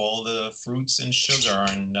fat, cook all the fruits and sugar,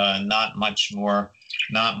 and not much more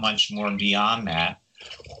beyond that.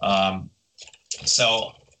 And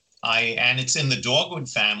it's in the dogwood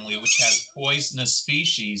family, which has poisonous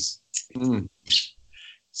species.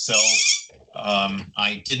 So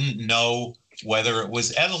I didn't know whether it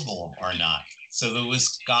was edible or not. So there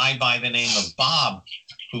was a guy by the name of Bob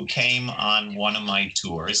who came on one of my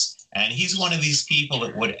tours, and he's one of these people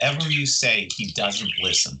that whatever you say, he doesn't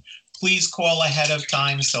listen. Please call ahead of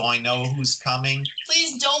time so I know who's coming.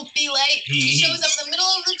 Please don't be late. He shows up in the middle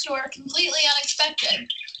of the tour, completely unexpected.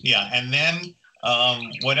 Yeah, and then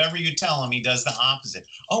whatever you tell him, he does the opposite.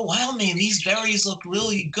 Oh, wow, man, these berries look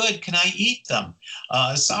really good. Can I eat them?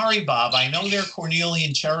 Sorry, Bob, I know they're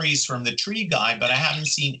Cornelian cherries from the tree guy, but I haven't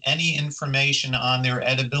seen any information on their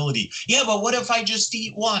edibility. Yeah, but what if I just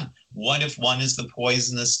eat one? What if one is the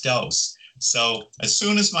poisonous dose? So as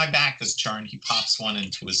soon as my back is turned, he pops one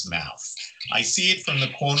into his mouth. I see it from the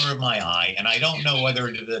corner of my eye, and I don't know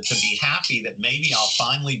whether to be happy that maybe I'll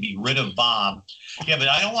finally be rid of Bob. Yeah, but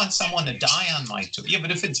I don't want someone to die on my tour. Yeah, but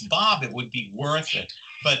if it's Bob, it would be worth it.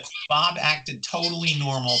 But Bob acted totally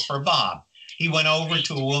normal for Bob. He went over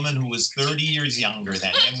to a woman who was 30 years younger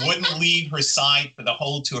than him, wouldn't leave her side for the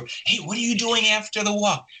whole tour. Hey, what are you doing after the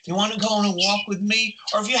walk? You want to go on a walk with me?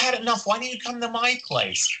 Or if you had enough, why don't you come to my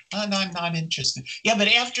place? And I'm not interested. Yeah, but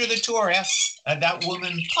after the tour, that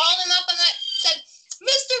woman called him up and said,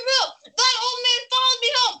 Mr. Bill, that old man followed me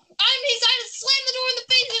home. He decided to slam the door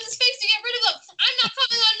in his face to get rid of him. I'm not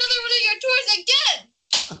coming on another one of your tours again.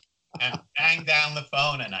 And banged down the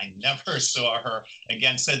phone, and I never saw her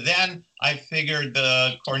again. So then I figured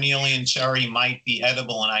the Cornelian cherry might be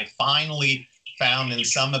edible, and I finally found in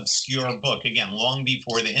some obscure book, again, long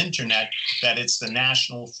before the internet, that it's the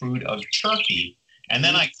national fruit of Turkey. And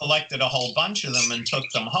then I collected a whole bunch of them and took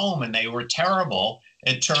them home, and they were terrible.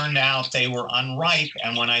 It turned out they were unripe,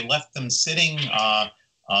 and when I left them sitting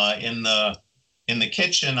in the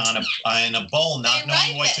kitchen in a bowl, not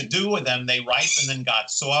knowing what to do with them, they ripened and got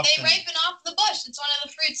soft. They ripen off the bush. It's one of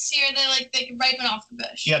the fruits here. They can ripen off the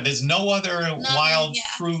bush. Yeah, there's no other wild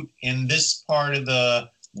fruit in this part of the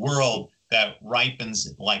world that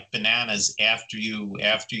ripens like bananas after you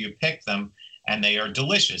pick them, and they are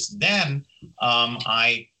delicious. Then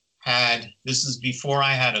this is before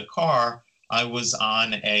I had a car. I was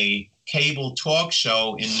on a cable talk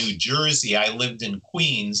show in New Jersey. I lived in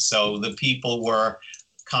Queens, so the people were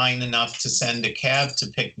kind enough to send a cab to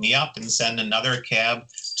pick me up and send another cab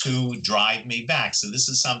to drive me back. So this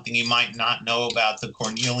is something you might not know about the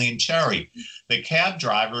Cornelian cherry. The cab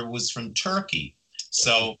driver was from Turkey.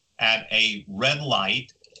 So at a red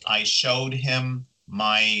light, I showed him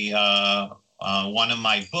my one of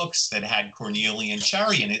my books that had Cornelian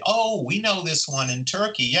cherry in it. Oh, we know this one in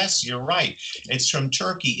Turkey. Yes, you're right. It's from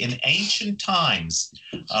Turkey. In ancient times,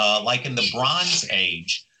 like in the Bronze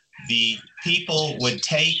Age, the people would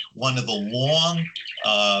take one of the long,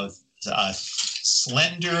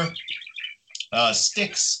 slender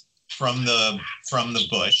sticks from the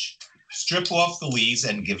bush, strip off the leaves,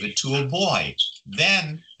 and give it to a boy.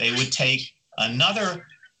 Then they would take another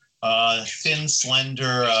thin,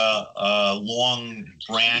 slender, long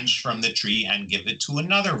branch from the tree and give it to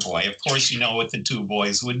another boy. Of course, you know what the two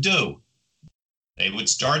boys would do. They would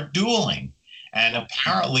start dueling. And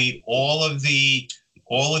apparently all of the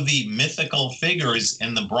mythical figures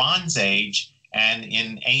in the Bronze Age and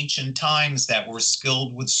in ancient times that were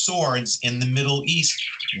skilled with swords in the Middle East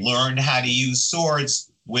learned how to use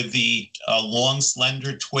swords with the long,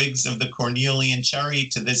 slender twigs of the cornelian cherry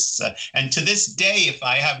to this. And to this day, if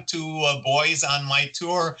I have two boys on my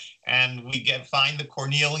tour and we find the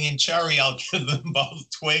cornelian cherry, I'll give them both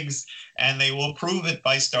twigs, and they will prove it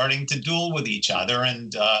by starting to duel with each other.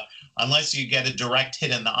 And unless you get a direct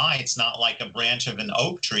hit in the eye, it's not like a branch of an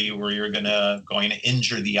oak tree where you're going to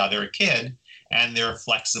injure the other kid. And they're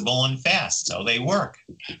flexible and fast, so they work.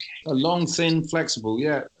 A long, thin, flexible,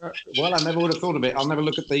 yeah. Well, I never would have thought of it. I'll never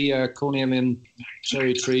look at the cornelian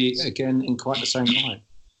cherry tree again in quite the same light.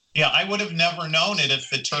 Yeah, I would have never known it if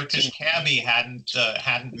the Turkish cabbie hadn't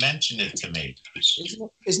mentioned it to me.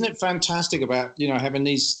 Isn't it fantastic about having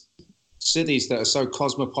these cities that are so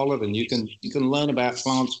cosmopolitan? You can learn about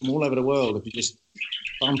plants from all over the world if you just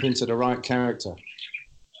bump into the right character.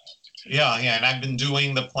 Yeah, and I've been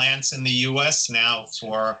doing the plants in the U.S. now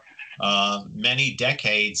for many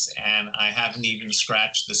decades, and I haven't even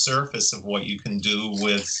scratched the surface of what you can do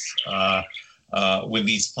with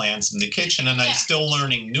these plants in the kitchen, and I'm still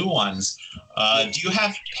learning new ones. Do you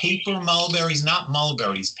have paper mulberries, not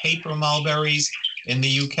mulberries, paper mulberries in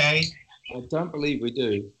the UK? I don't believe we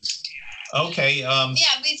do. Okay.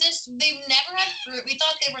 They've never had fruit. We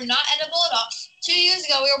thought they were not edible at all. 2 years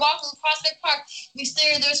ago, we were walking in Prospect Park.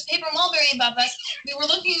 There was paper mulberry above us. We were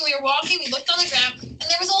walking, we looked on the ground, and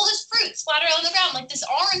there was all this fruit splattered on the ground, like this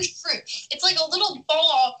orange fruit. It's like a little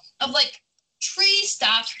ball of like tree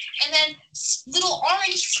stuff, and then little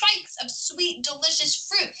orange spikes of sweet, delicious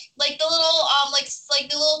fruit, like the little like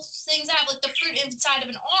the little things that have like the fruit inside of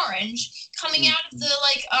an orange coming out of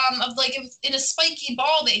in a spiky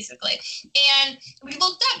ball, basically. And we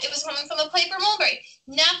looked up; it was coming from a paper mulberry.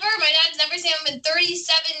 My dad's never seen them in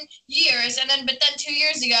 37 years, but then 2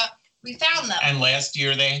 years ago, we found them. And last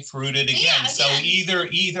year they fruited again. Yeah, so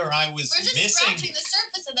either I was We're just missing. Scratching the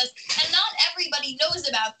surface of this, and not everybody knows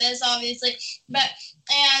about this, obviously. But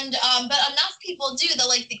enough people do.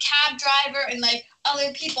 The cab driver and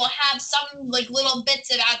other people have some little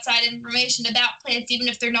bits of outside information about plants, even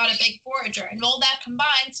if they're not a big forager. And all that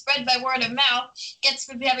combined, spread by word of mouth, gets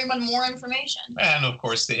everyone more information. And of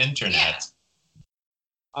course, the internet. Yeah.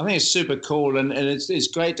 I think it's super cool, and it's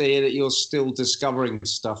great to hear that you're still discovering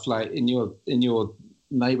stuff in your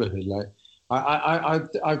neighborhood.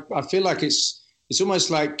 I feel like it's almost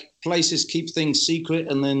like places keep things secret,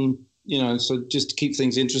 and then so just to keep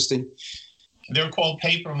things interesting. They're called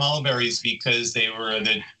paper mulberries because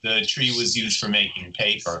the tree was used for making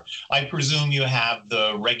paper. I presume you have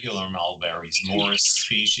the regular mulberries, Morris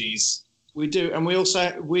species. We do, and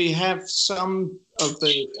we have some of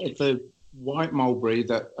the white mulberry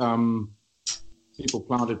that people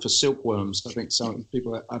planted for silkworms. I think some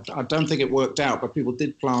people. I don't think it worked out, but people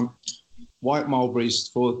did plant white mulberries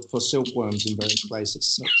for silkworms in various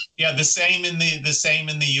places. So. Yeah, the same in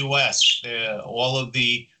the U.S. All of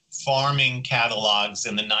the farming catalogs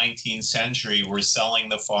in the 19th century were selling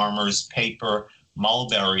the farmers paper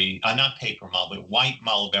mulberry, not paper mulberry, white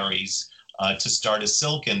mulberries to start a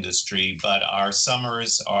silk industry. But our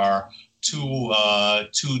summers are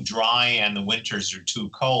too dry and the winters are too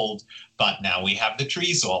cold. But now we have the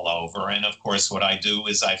trees all over. And of course, what I do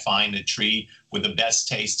is I find a tree with the best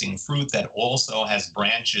tasting fruit that also has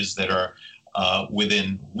branches that are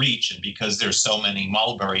within reach. And because there's so many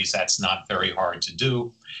mulberries, that's not very hard to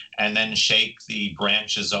do. And then shake the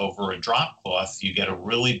branches over a drop cloth. You get a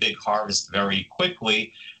really big harvest very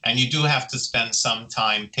quickly. And you do have to spend some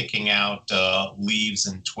time picking out leaves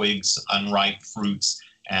and twigs, unripe fruits,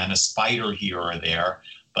 and a spider here or there.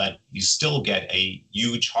 But you still get a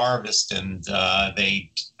huge harvest, and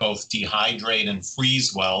they both dehydrate and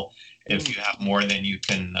freeze well if you have more than you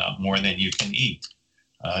can eat.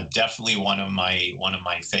 Definitely one of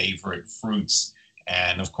my favorite fruits,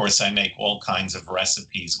 and of course I make all kinds of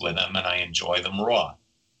recipes with them, and I enjoy them raw.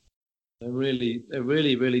 They're really,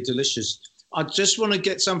 really delicious. I just want to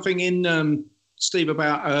get something in, Steve,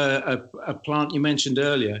 about a plant you mentioned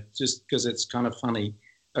earlier, just because it's kind of funny.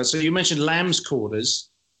 So you mentioned lamb's quarters.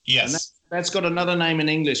 Yes. And that's got another name in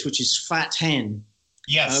English, which is fat hen.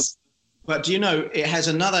 Yes. But do you know it has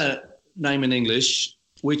another name in English,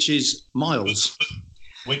 which is miles.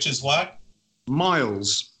 Which is what?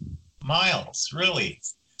 Miles. Miles, really?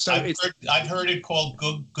 So I've heard it called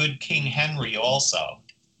Good King Henry also.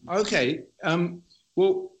 Okay.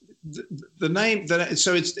 Well, the name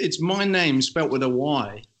so it's my name spelt with a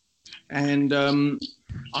Y, and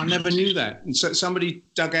I never knew that. And so somebody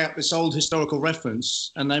dug out this old historical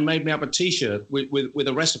reference, and they made me up a T-shirt with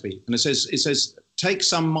a recipe, and it says take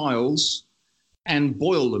some miles and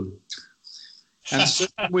boil them, and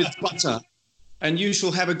serve them with butter, and you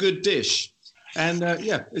shall have a good dish. And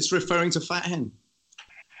it's referring to fat hen.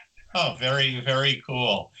 Oh, very, very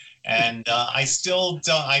cool. And I still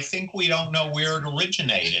don't, I think we don't know where it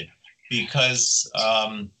originated because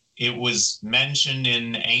it was mentioned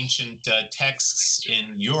in ancient texts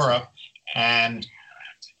in Europe, and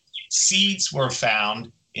seeds were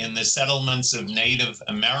found in the settlements of Native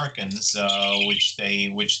Americans, which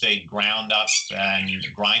they grind up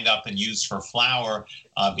and used for flour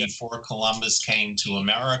before Columbus came to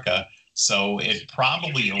America. So it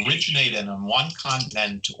probably originated on one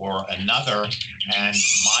continent or another, and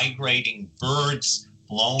migrating birds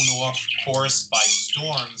blown off course by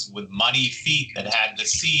storms with muddy feet that had the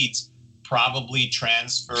seeds probably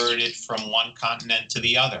transferred it from one continent to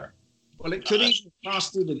the other. Well, it could even pass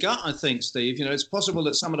through the gut, I think, Steve. You know, it's possible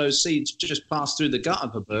that some of those seeds just pass through the gut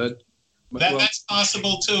of a bird. That's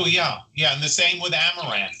possible too, yeah. Yeah, and the same with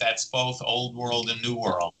amaranth. That's both Old World and New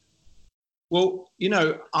World. Well, you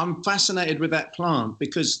know, I'm fascinated with that plant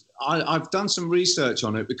because I've done some research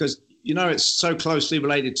on it because, you know, it's so closely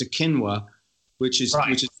related to quinoa, which is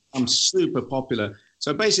super popular.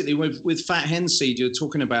 So basically with fat hen seed, you're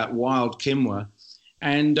talking about wild quinoa.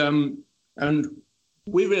 And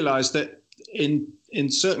we realized that in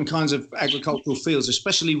certain kinds of agricultural fields,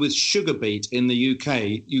 especially with sugar beet in the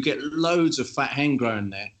UK, you get loads of fat hen grown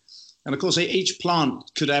there. And of course, each plant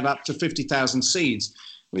could have up to 50,000 seeds.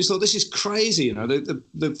 We thought, this is crazy. You know,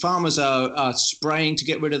 the farmers are spraying to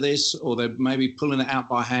get rid of this, or they're maybe pulling it out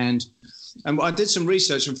by hand. And I did some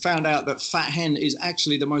research and found out that fat hen is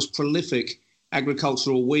actually the most prolific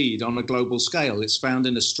agricultural weed on a global scale. It's found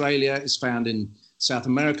in Australia, it's found in South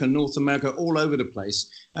America, North America, all over the place,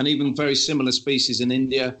 and even very similar species in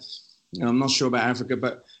India. You know, I'm not sure about Africa,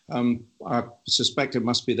 but I suspect it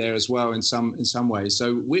must be there as well in some ways.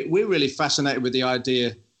 So we're really fascinated with the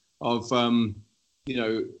idea of you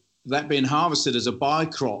know, that being harvested as a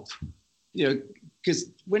bycrop. You know,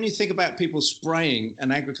 because when you think about people spraying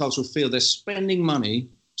an agricultural field, they're spending money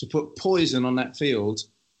to put poison on that field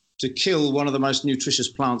to kill one of the most nutritious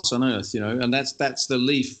plants on earth. You know, and that's the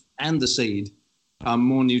leaf and the seed are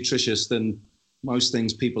more nutritious than most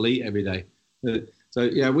things people eat every day. So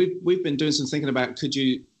yeah, we've been doing some thinking about could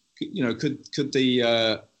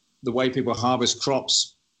the way people harvest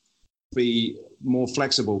crops be more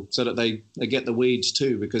flexible so that they get the weeds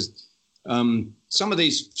too, because some of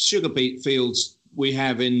these sugar beet fields we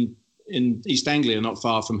have in East Anglia, not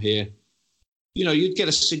far from here, you know, you'd get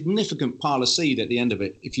a significant pile of seed at the end of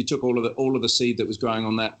it if you took all of the seed that was growing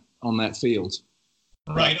on that field.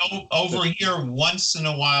 Right. Over here, once in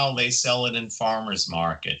a while, they sell it in farmers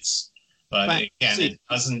markets. But again,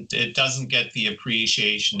 it doesn't get the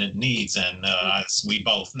appreciation it needs. And as we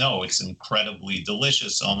both know, it's incredibly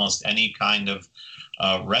delicious. Almost any kind of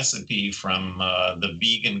recipe, from the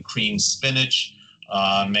vegan cream spinach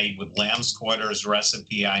made with lamb's quarters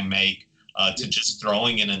recipe I make to just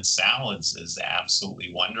throwing it in salads is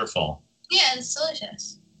absolutely wonderful. Yeah, it's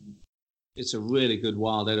delicious. It's a really good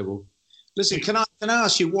wild edible. Listen, can I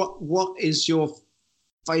ask you what is your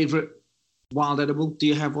favorite wild edible? Do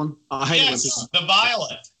you have one? I hate it when people... the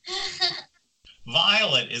violet.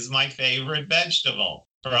 Violet is my favorite vegetable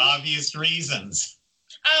for obvious reasons.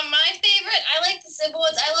 My favorite, I like the simple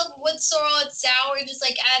ones. I love wood sorrel. It's sour, it just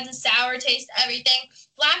like adds a sour taste to everything.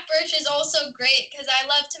 Black birch is also great because I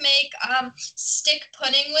love to make stick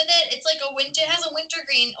pudding with it. It's like it has a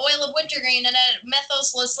wintergreen, oil of wintergreen, and a methyl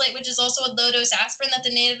salicylate, which is also a low-dose aspirin that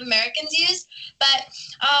the Native Americans used. But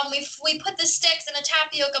we put the sticks in a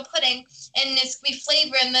tapioca pudding, and we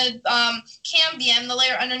flavor in the cambium, the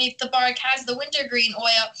layer underneath the bark, has the wintergreen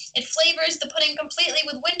oil. It flavors the pudding completely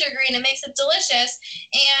with wintergreen and makes it delicious.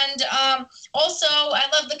 And also, I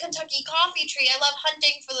love the Kentucky coffee tree. I love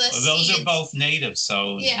hunting for the seeds. Those are both native,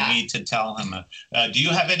 so yeah. You need to tell him. Do you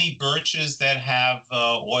have any birches that have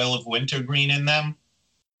oil of wintergreen in them?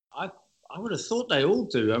 I would have thought they all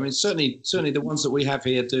do. I mean, certainly the ones that we have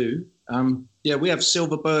here do. Yeah, we have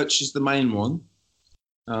silver birch is the main one.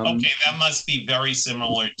 Okay, that must be very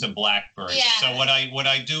similar to black birch. Yeah. So what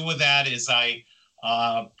I do with that is I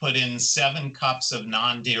put in 7 cups of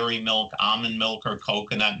non-dairy milk, almond milk or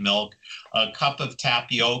coconut milk, a cup of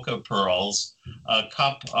tapioca pearls, a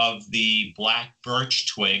cup of the black birch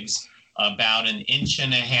twigs, about 1.5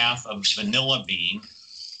 inches of vanilla bean,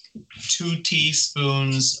 2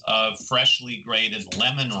 teaspoons of freshly grated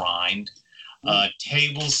lemon rind, a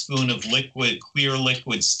tablespoon of clear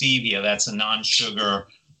liquid stevia. That's a non-sugar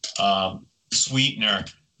sweetener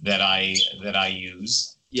that I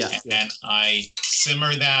use. Yeah. And I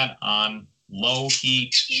simmer that on low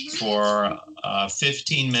heat for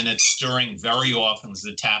 15 minutes, stirring very often as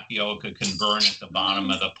the tapioca can burn at the bottom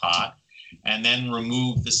of the pot, and then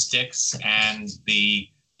remove the sticks and the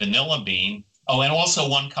vanilla bean Oh, and also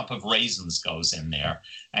 1 cup of raisins goes in there.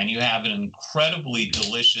 And you have an incredibly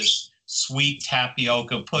delicious sweet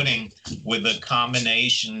tapioca pudding with a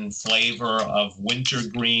combination flavor of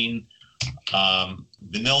wintergreen,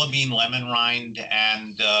 vanilla bean, lemon rind,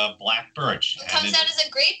 and black birch. It comes out as a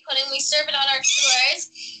great pudding. We serve it on our tours.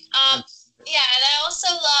 Yeah, and I also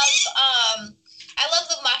love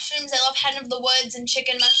the mushrooms. I love Hen of the Woods and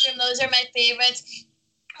chicken mushroom. Those are my favorites.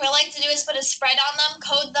 What I like to do is put a spread on them,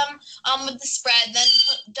 coat them with the spread, then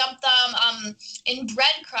dump them in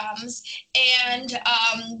breadcrumbs and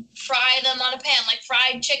fry them on a pan like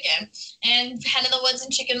fried chicken. And Hen of the Woods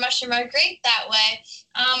and chicken mushroom are great that way.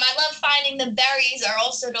 I love finding the berries are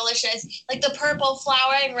also delicious. Like the purple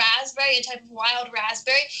flowering raspberry, a type of wild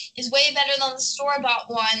raspberry, is way better than the store-bought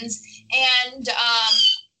ones. And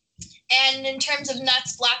in terms of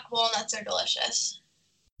nuts, black walnuts are delicious.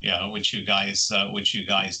 Yeah, which you guys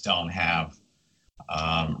don't have.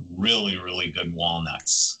 Really, really good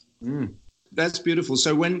walnuts. That's beautiful.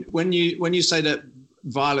 So when you say that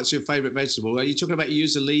violet's your favorite vegetable, are you talking about you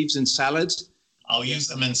use the leaves in salads? I'll use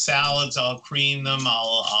them in salads. I'll cream them.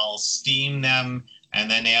 I'll steam them, and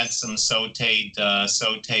then add some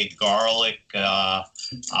sautéed garlic,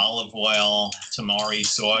 olive oil, tamari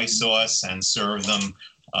soy sauce, and serve them.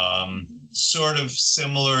 Sort of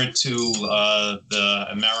similar to the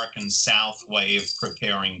American South way of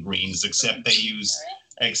preparing greens, except they use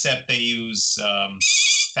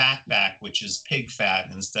fatback, which is pig fat,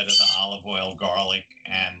 instead of the olive oil, garlic,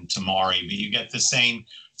 and tamari. But you get the same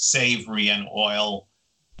savory and oil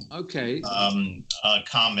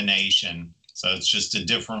combination. So it's just a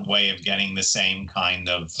different way of getting the same kind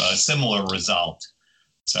of similar result.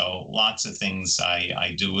 So lots of things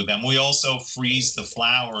I do with them. We also freeze the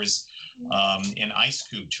flowers in ice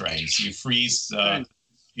cube trays. You freeze,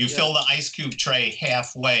 fill the ice cube tray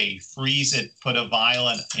halfway, freeze it, put a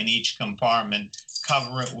violet in each compartment,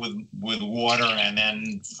 cover it with water, and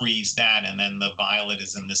then freeze that. And then the violet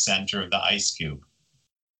is in the center of the ice cube.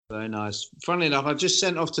 Very nice. Funnily enough, I just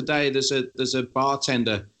sent off today, there's a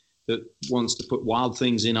bartender that wants to put wild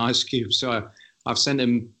things in ice cubes. So I've sent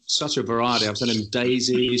him such a variety. I've sent him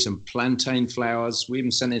daisies and plantain flowers. We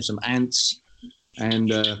even sent him some ants.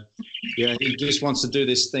 And he just wants to do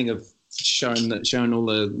this thing of showing all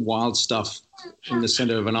the wild stuff in the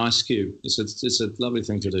center of an ice cube. It's a lovely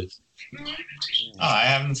thing to do. I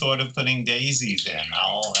haven't thought of putting daisies in.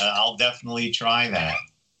 I'll definitely try that.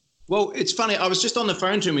 Well, it's funny. I was just on the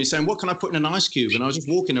phone to him. He's saying, "What can I put in an ice cube?" And I was just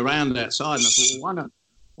walking around outside, and I thought, well,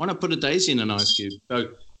 why not put a daisy in an ice cube?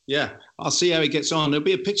 So, yeah, I'll see how he gets on. There'll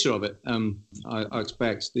be a picture of it. I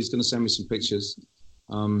expect he's going to send me some pictures.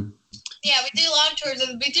 Yeah, we do a lot of tours.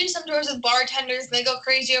 We do some tours with bartenders. They go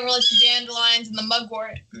crazy over like the dandelions and the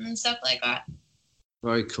mugwort and stuff like that.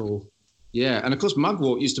 Very cool. Yeah, and of course,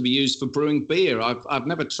 mugwort used to be used for brewing beer. I've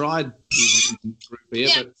never tried using it to brew beer.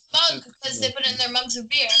 Yeah, but mug, because they put it in their mugs of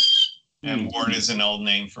beer. And wort is an old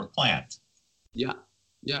name for plant. Yeah.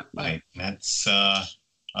 Right. That's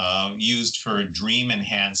used for dream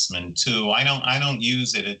enhancement too. I don't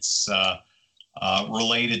use it. It's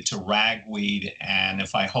related to ragweed, and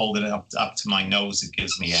if I hold it up to my nose, it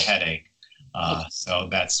gives me a headache. So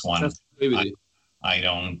that's one I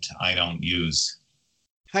don't use.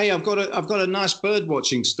 Hey, I've got a nice bird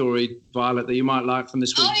watching story, Violet, that you might like from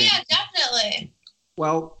this weekend. Oh yeah, definitely.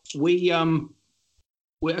 Well, we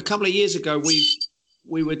a couple of years ago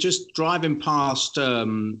we were just driving past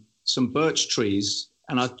some birch trees,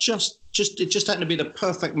 and it just happened to be the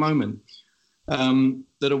perfect moment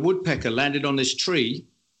that a woodpecker landed on this tree,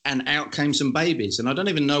 and out came some babies. And I don't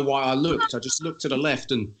even know why I looked. I just looked to the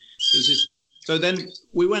left, and there's this. So then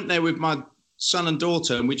we went there with my son and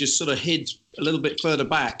daughter, and we just sort of hid a little bit further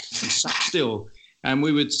back and sat still. And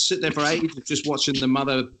we would sit there for ages just watching the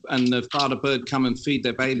mother and the father bird come and feed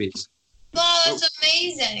their babies. Wow, that's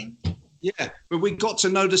amazing. Yeah, but we got to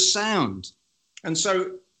know the sound. And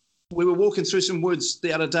so we were walking through some woods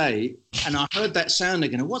the other day, and I heard that sound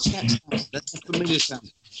again. What's that sound? That's a familiar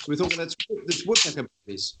sound. We thought, well, that's woodpecker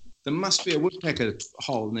babies. There must be a woodpecker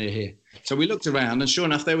hole near here. So we looked around, and sure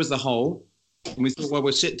enough, there was the hole. And we thought, well,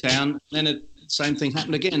 we'll sit down. And then the same thing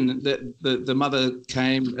happened again. The mother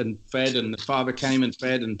came and fed, and the father came and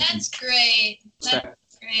fed. And that's great.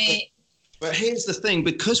 That's great. But here's the thing.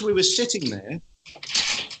 Because we were sitting there,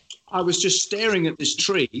 I was just staring at this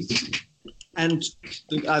tree. And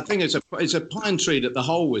I think it's a pine tree that the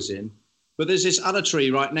hole was in. But there's this other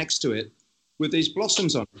tree right next to it with these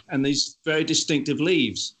blossoms on it and these very distinctive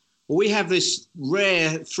leaves. Well, we have this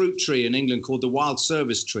rare fruit tree in England called the wild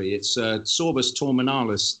service tree. It's Sorbus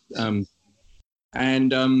terminalis.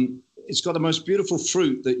 it's got the most beautiful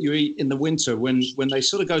fruit that you eat in the winter when they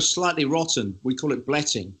sort of go slightly rotten. We call it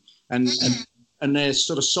bletting, and they're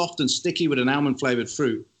sort of soft and sticky with an almond flavored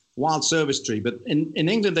fruit. Wild service tree, but in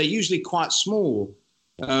England they're usually quite small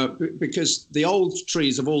because the old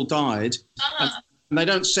trees have all died and they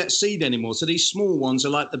don't set seed anymore. So these small ones are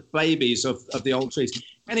like the babies of the old trees.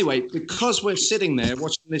 Anyway, because we're sitting there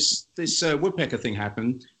watching this woodpecker thing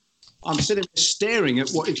happen, I'm sitting there staring at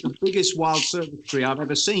what is the biggest wild service tree I've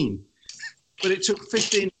ever seen. But it took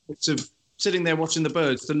 15 minutes of sitting there watching the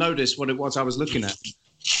birds to notice what it was I was looking at.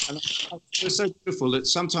 And it was so beautiful that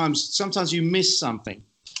sometimes you miss something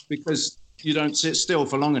because you don't sit still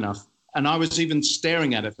for long enough. And I was even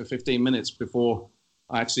staring at it for 15 minutes before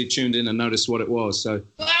I actually tuned in and noticed what it was. So,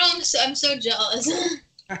 wow, I'm so jealous.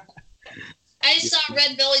 I just saw a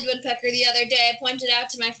red-bellied woodpecker the other day. I pointed out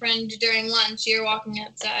to my friend during lunch. You were walking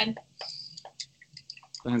outside.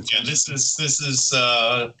 Fantastic. Yeah, this is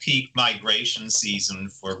peak migration season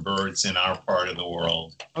for birds in our part of the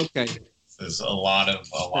world. Okay. There's a lot of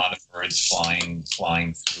birds flying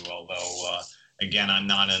through. Although again, I'm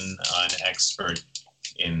not an expert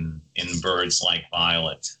in birds like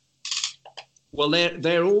Violet. Well,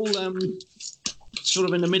 they're all sort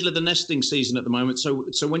of in the middle of the nesting season at the moment. So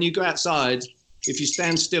when you go outside, if you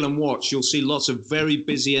stand still and watch, you'll see lots of very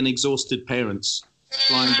busy and exhausted parents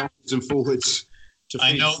flying backwards and forwards.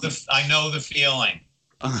 I know the feeling.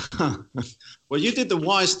 Well, you did the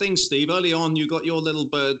wise thing, Steve. Early on, you got your little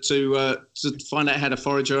bird to find out how to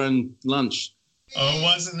forage her own lunch. Oh,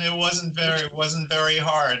 it wasn't very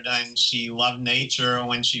hard, and she loved nature.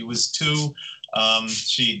 When she was 2,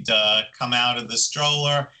 she'd come out of the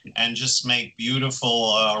stroller and just make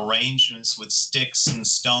beautiful arrangements with sticks and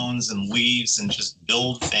stones and leaves and just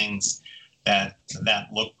build things that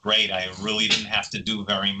looked great. I really didn't have to do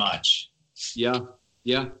very much. Yeah.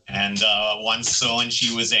 And once when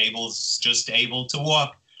she was just able to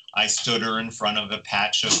walk, I stood her in front of a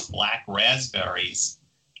patch of black raspberries,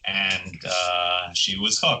 and she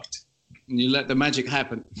was hooked. And you let the magic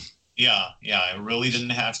happen. Yeah, I really didn't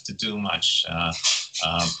have to do much.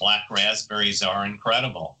 Black raspberries are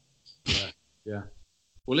incredible. Yeah.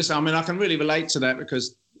 Well, listen, I mean, I can really relate to that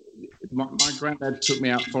because my granddad took me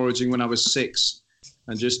out foraging when I was 6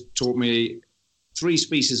 and just taught me 3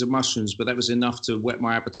 species of mushrooms, but that was enough to whet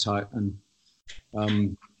my appetite. And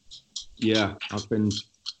I've been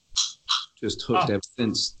just hooked ever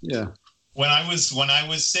since. Yeah. When I was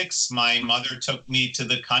 6, my mother took me to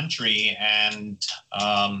the country and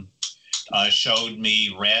showed me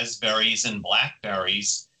raspberries and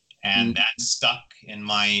blackberries, and that stuck in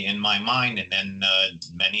my mind. And then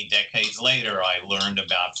many decades later, I learned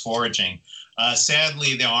about foraging.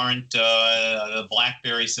 Sadly, there aren't. The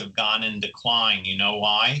blackberries have gone in decline. You know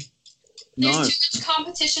why? There's too much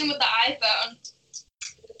competition with the iPhone.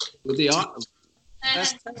 With the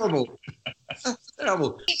that's terrible. That's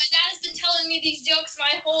terrible. My dad has been telling me these jokes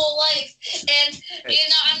my whole life, and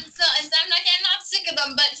I'm not sick of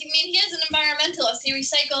them. But he is an environmentalist. He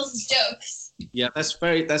recycles his jokes. Yeah, that's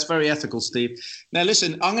very ethical, Steve. Now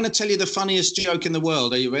listen, I'm going to tell you the funniest joke in the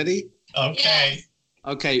world. Are you ready? Okay. Yes.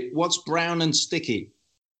 Okay, what's brown and sticky?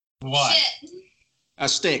 What? Shit. A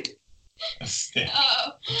stick. A stick.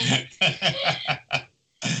 Oh.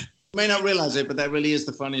 You may not realize it, but that really is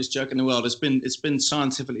the funniest joke in the world. It's been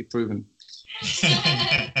scientifically proven.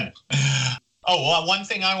 Oh, well, one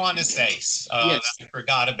thing I want to say Yes. that I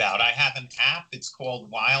forgot about. I have an app. It's called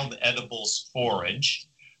Wild Edibles Forage.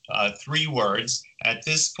 3 words. At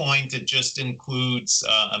this point, it just includes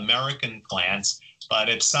American plants. But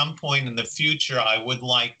at some point in the future, I would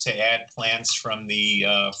like to add plants from the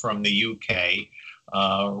UK.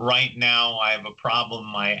 Right now, I have a problem.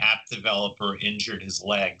 My app developer injured his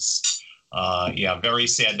legs. Very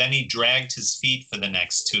sad. Then he dragged his feet for the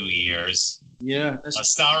next 2 years. Yeah.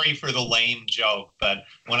 Sorry for the lame joke, but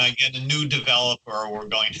when I get a new developer, we're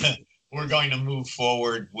going to move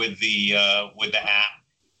forward with the app.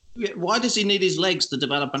 Yeah, why does he need his legs to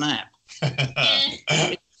develop an app?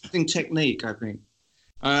 Interesting technique, I think.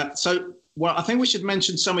 I think we should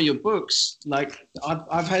mention some of your books. Like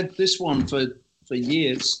I've had this one for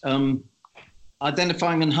years,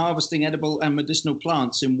 identifying and harvesting edible and medicinal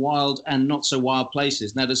plants in wild and not so wild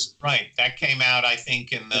places. Now, that came out, I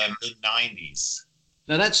think, in the mid-90s.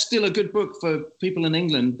 Now, that's still a good book for people in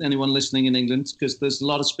England, anyone listening in England, because there's a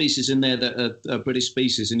lot of species in there that are British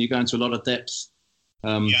species, and you go into a lot of depth.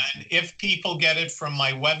 And if people get it from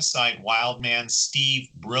my website,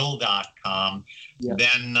 wildmanstevebrill.com,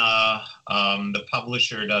 then the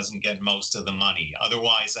publisher doesn't get most of the money.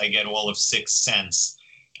 Otherwise, I get all of 6 cents,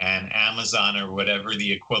 and Amazon or whatever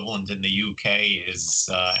the equivalent in the UK is,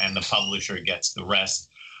 and the publisher gets the rest.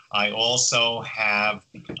 I also have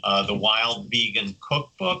the Wild Vegan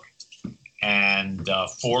Cookbook and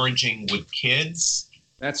Foraging with Kids.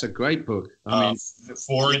 That's a great book. I mean,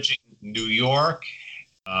 Foraging New York.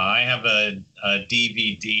 I have a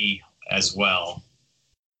DVD as well.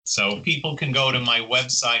 So people can go to my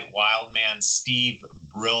website,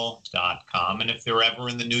 wildmanstevebrill.com. And if they're ever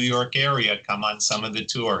in the New York area, come on some of the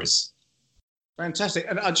tours. fantastic.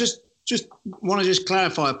 And I just want to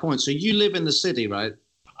clarify a point. So you live in the city, right?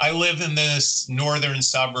 I live in the northern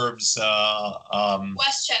suburbs,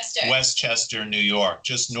 Westchester, New York,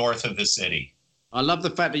 just north of the city. I love the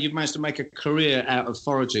fact that you've managed to make a career out of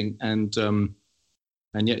foraging, and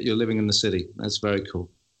yet you're living in the city. That's very cool.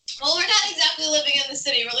 Well, we're not exactly living in the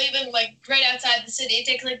city. We're living like right outside the city. It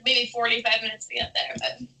takes like maybe 45 minutes to get there.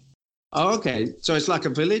 But Oh, okay. So it's like a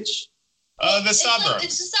village? The suburbs.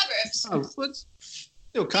 It's the suburbs. Oh, what's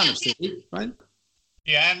still kind of city, right?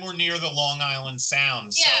 Yeah, and we're near the Long Island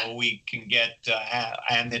Sound, so we can get,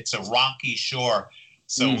 and it's a rocky shore,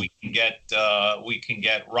 so we can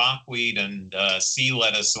get rockweed and sea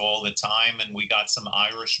lettuce all the time, and we got some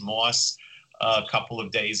Irish moss a couple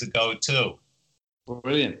of days ago too.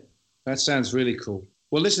 Brilliant. That sounds really cool.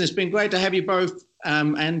 Well, listen, it's been great to have you both,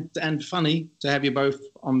 and funny to have you both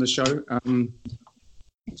on the show.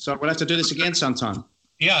 So we'll have to do this again sometime.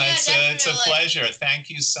 Yeah, it's a pleasure. Thank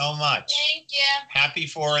you so much. Thank you. Happy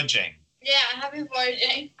foraging. Yeah, happy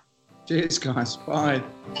foraging. Cheers, guys. Bye.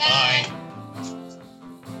 Bye.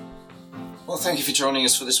 Well, thank you for joining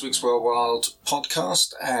us for this week's World Wild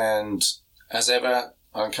podcast. And as ever,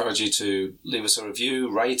 I encourage you to leave us a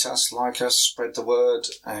review, rate us, like us, spread the word,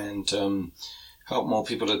 and help more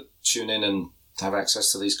people to tune in and have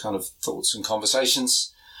access to these kind of thoughts and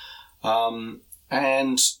conversations.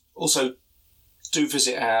 And also, do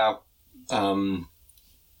visit our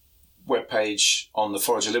webpage on the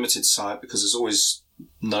Forager Limited site, because there's always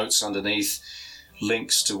notes underneath,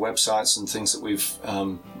 links to websites and things that we've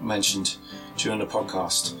mentioned during the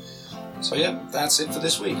podcast. So yeah, that's it for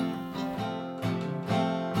this week.